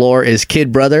Digimon lore is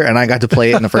Kid Brother, and I got to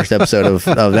play it in the first episode of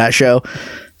that show.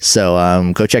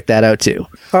 So go check that out too.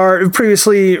 Our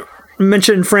previously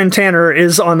mentioned friend Tanner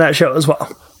is on that show as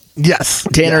well. Yes.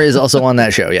 Tanner is also on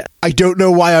that show, yeah. I don't know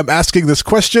why I'm asking this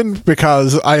question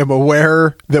because I am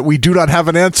aware that we do not have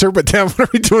an answer, but damn, what are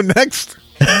we doing next?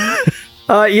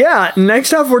 Yeah,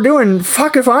 next up we're doing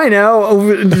Fuck If I Know.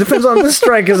 It depends on if the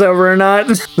strike is over or not.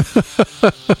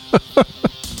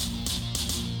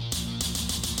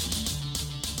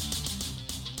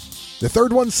 The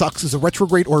Third One Sucks is a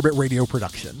Retrograde Orbit radio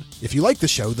production. If you like the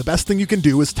show, the best thing you can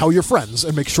do is tell your friends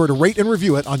and make sure to rate and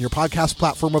review it on your podcast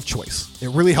platform of choice. It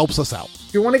really helps us out.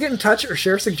 If you want to get in touch or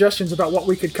share suggestions about what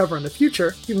we could cover in the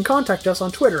future, you can contact us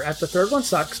on Twitter at The Third One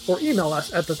Sucks or email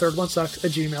us at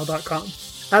thethirdOneSucks@gmail.com.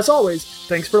 As always,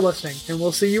 thanks for listening, and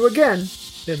we'll see you again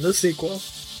in the sequel.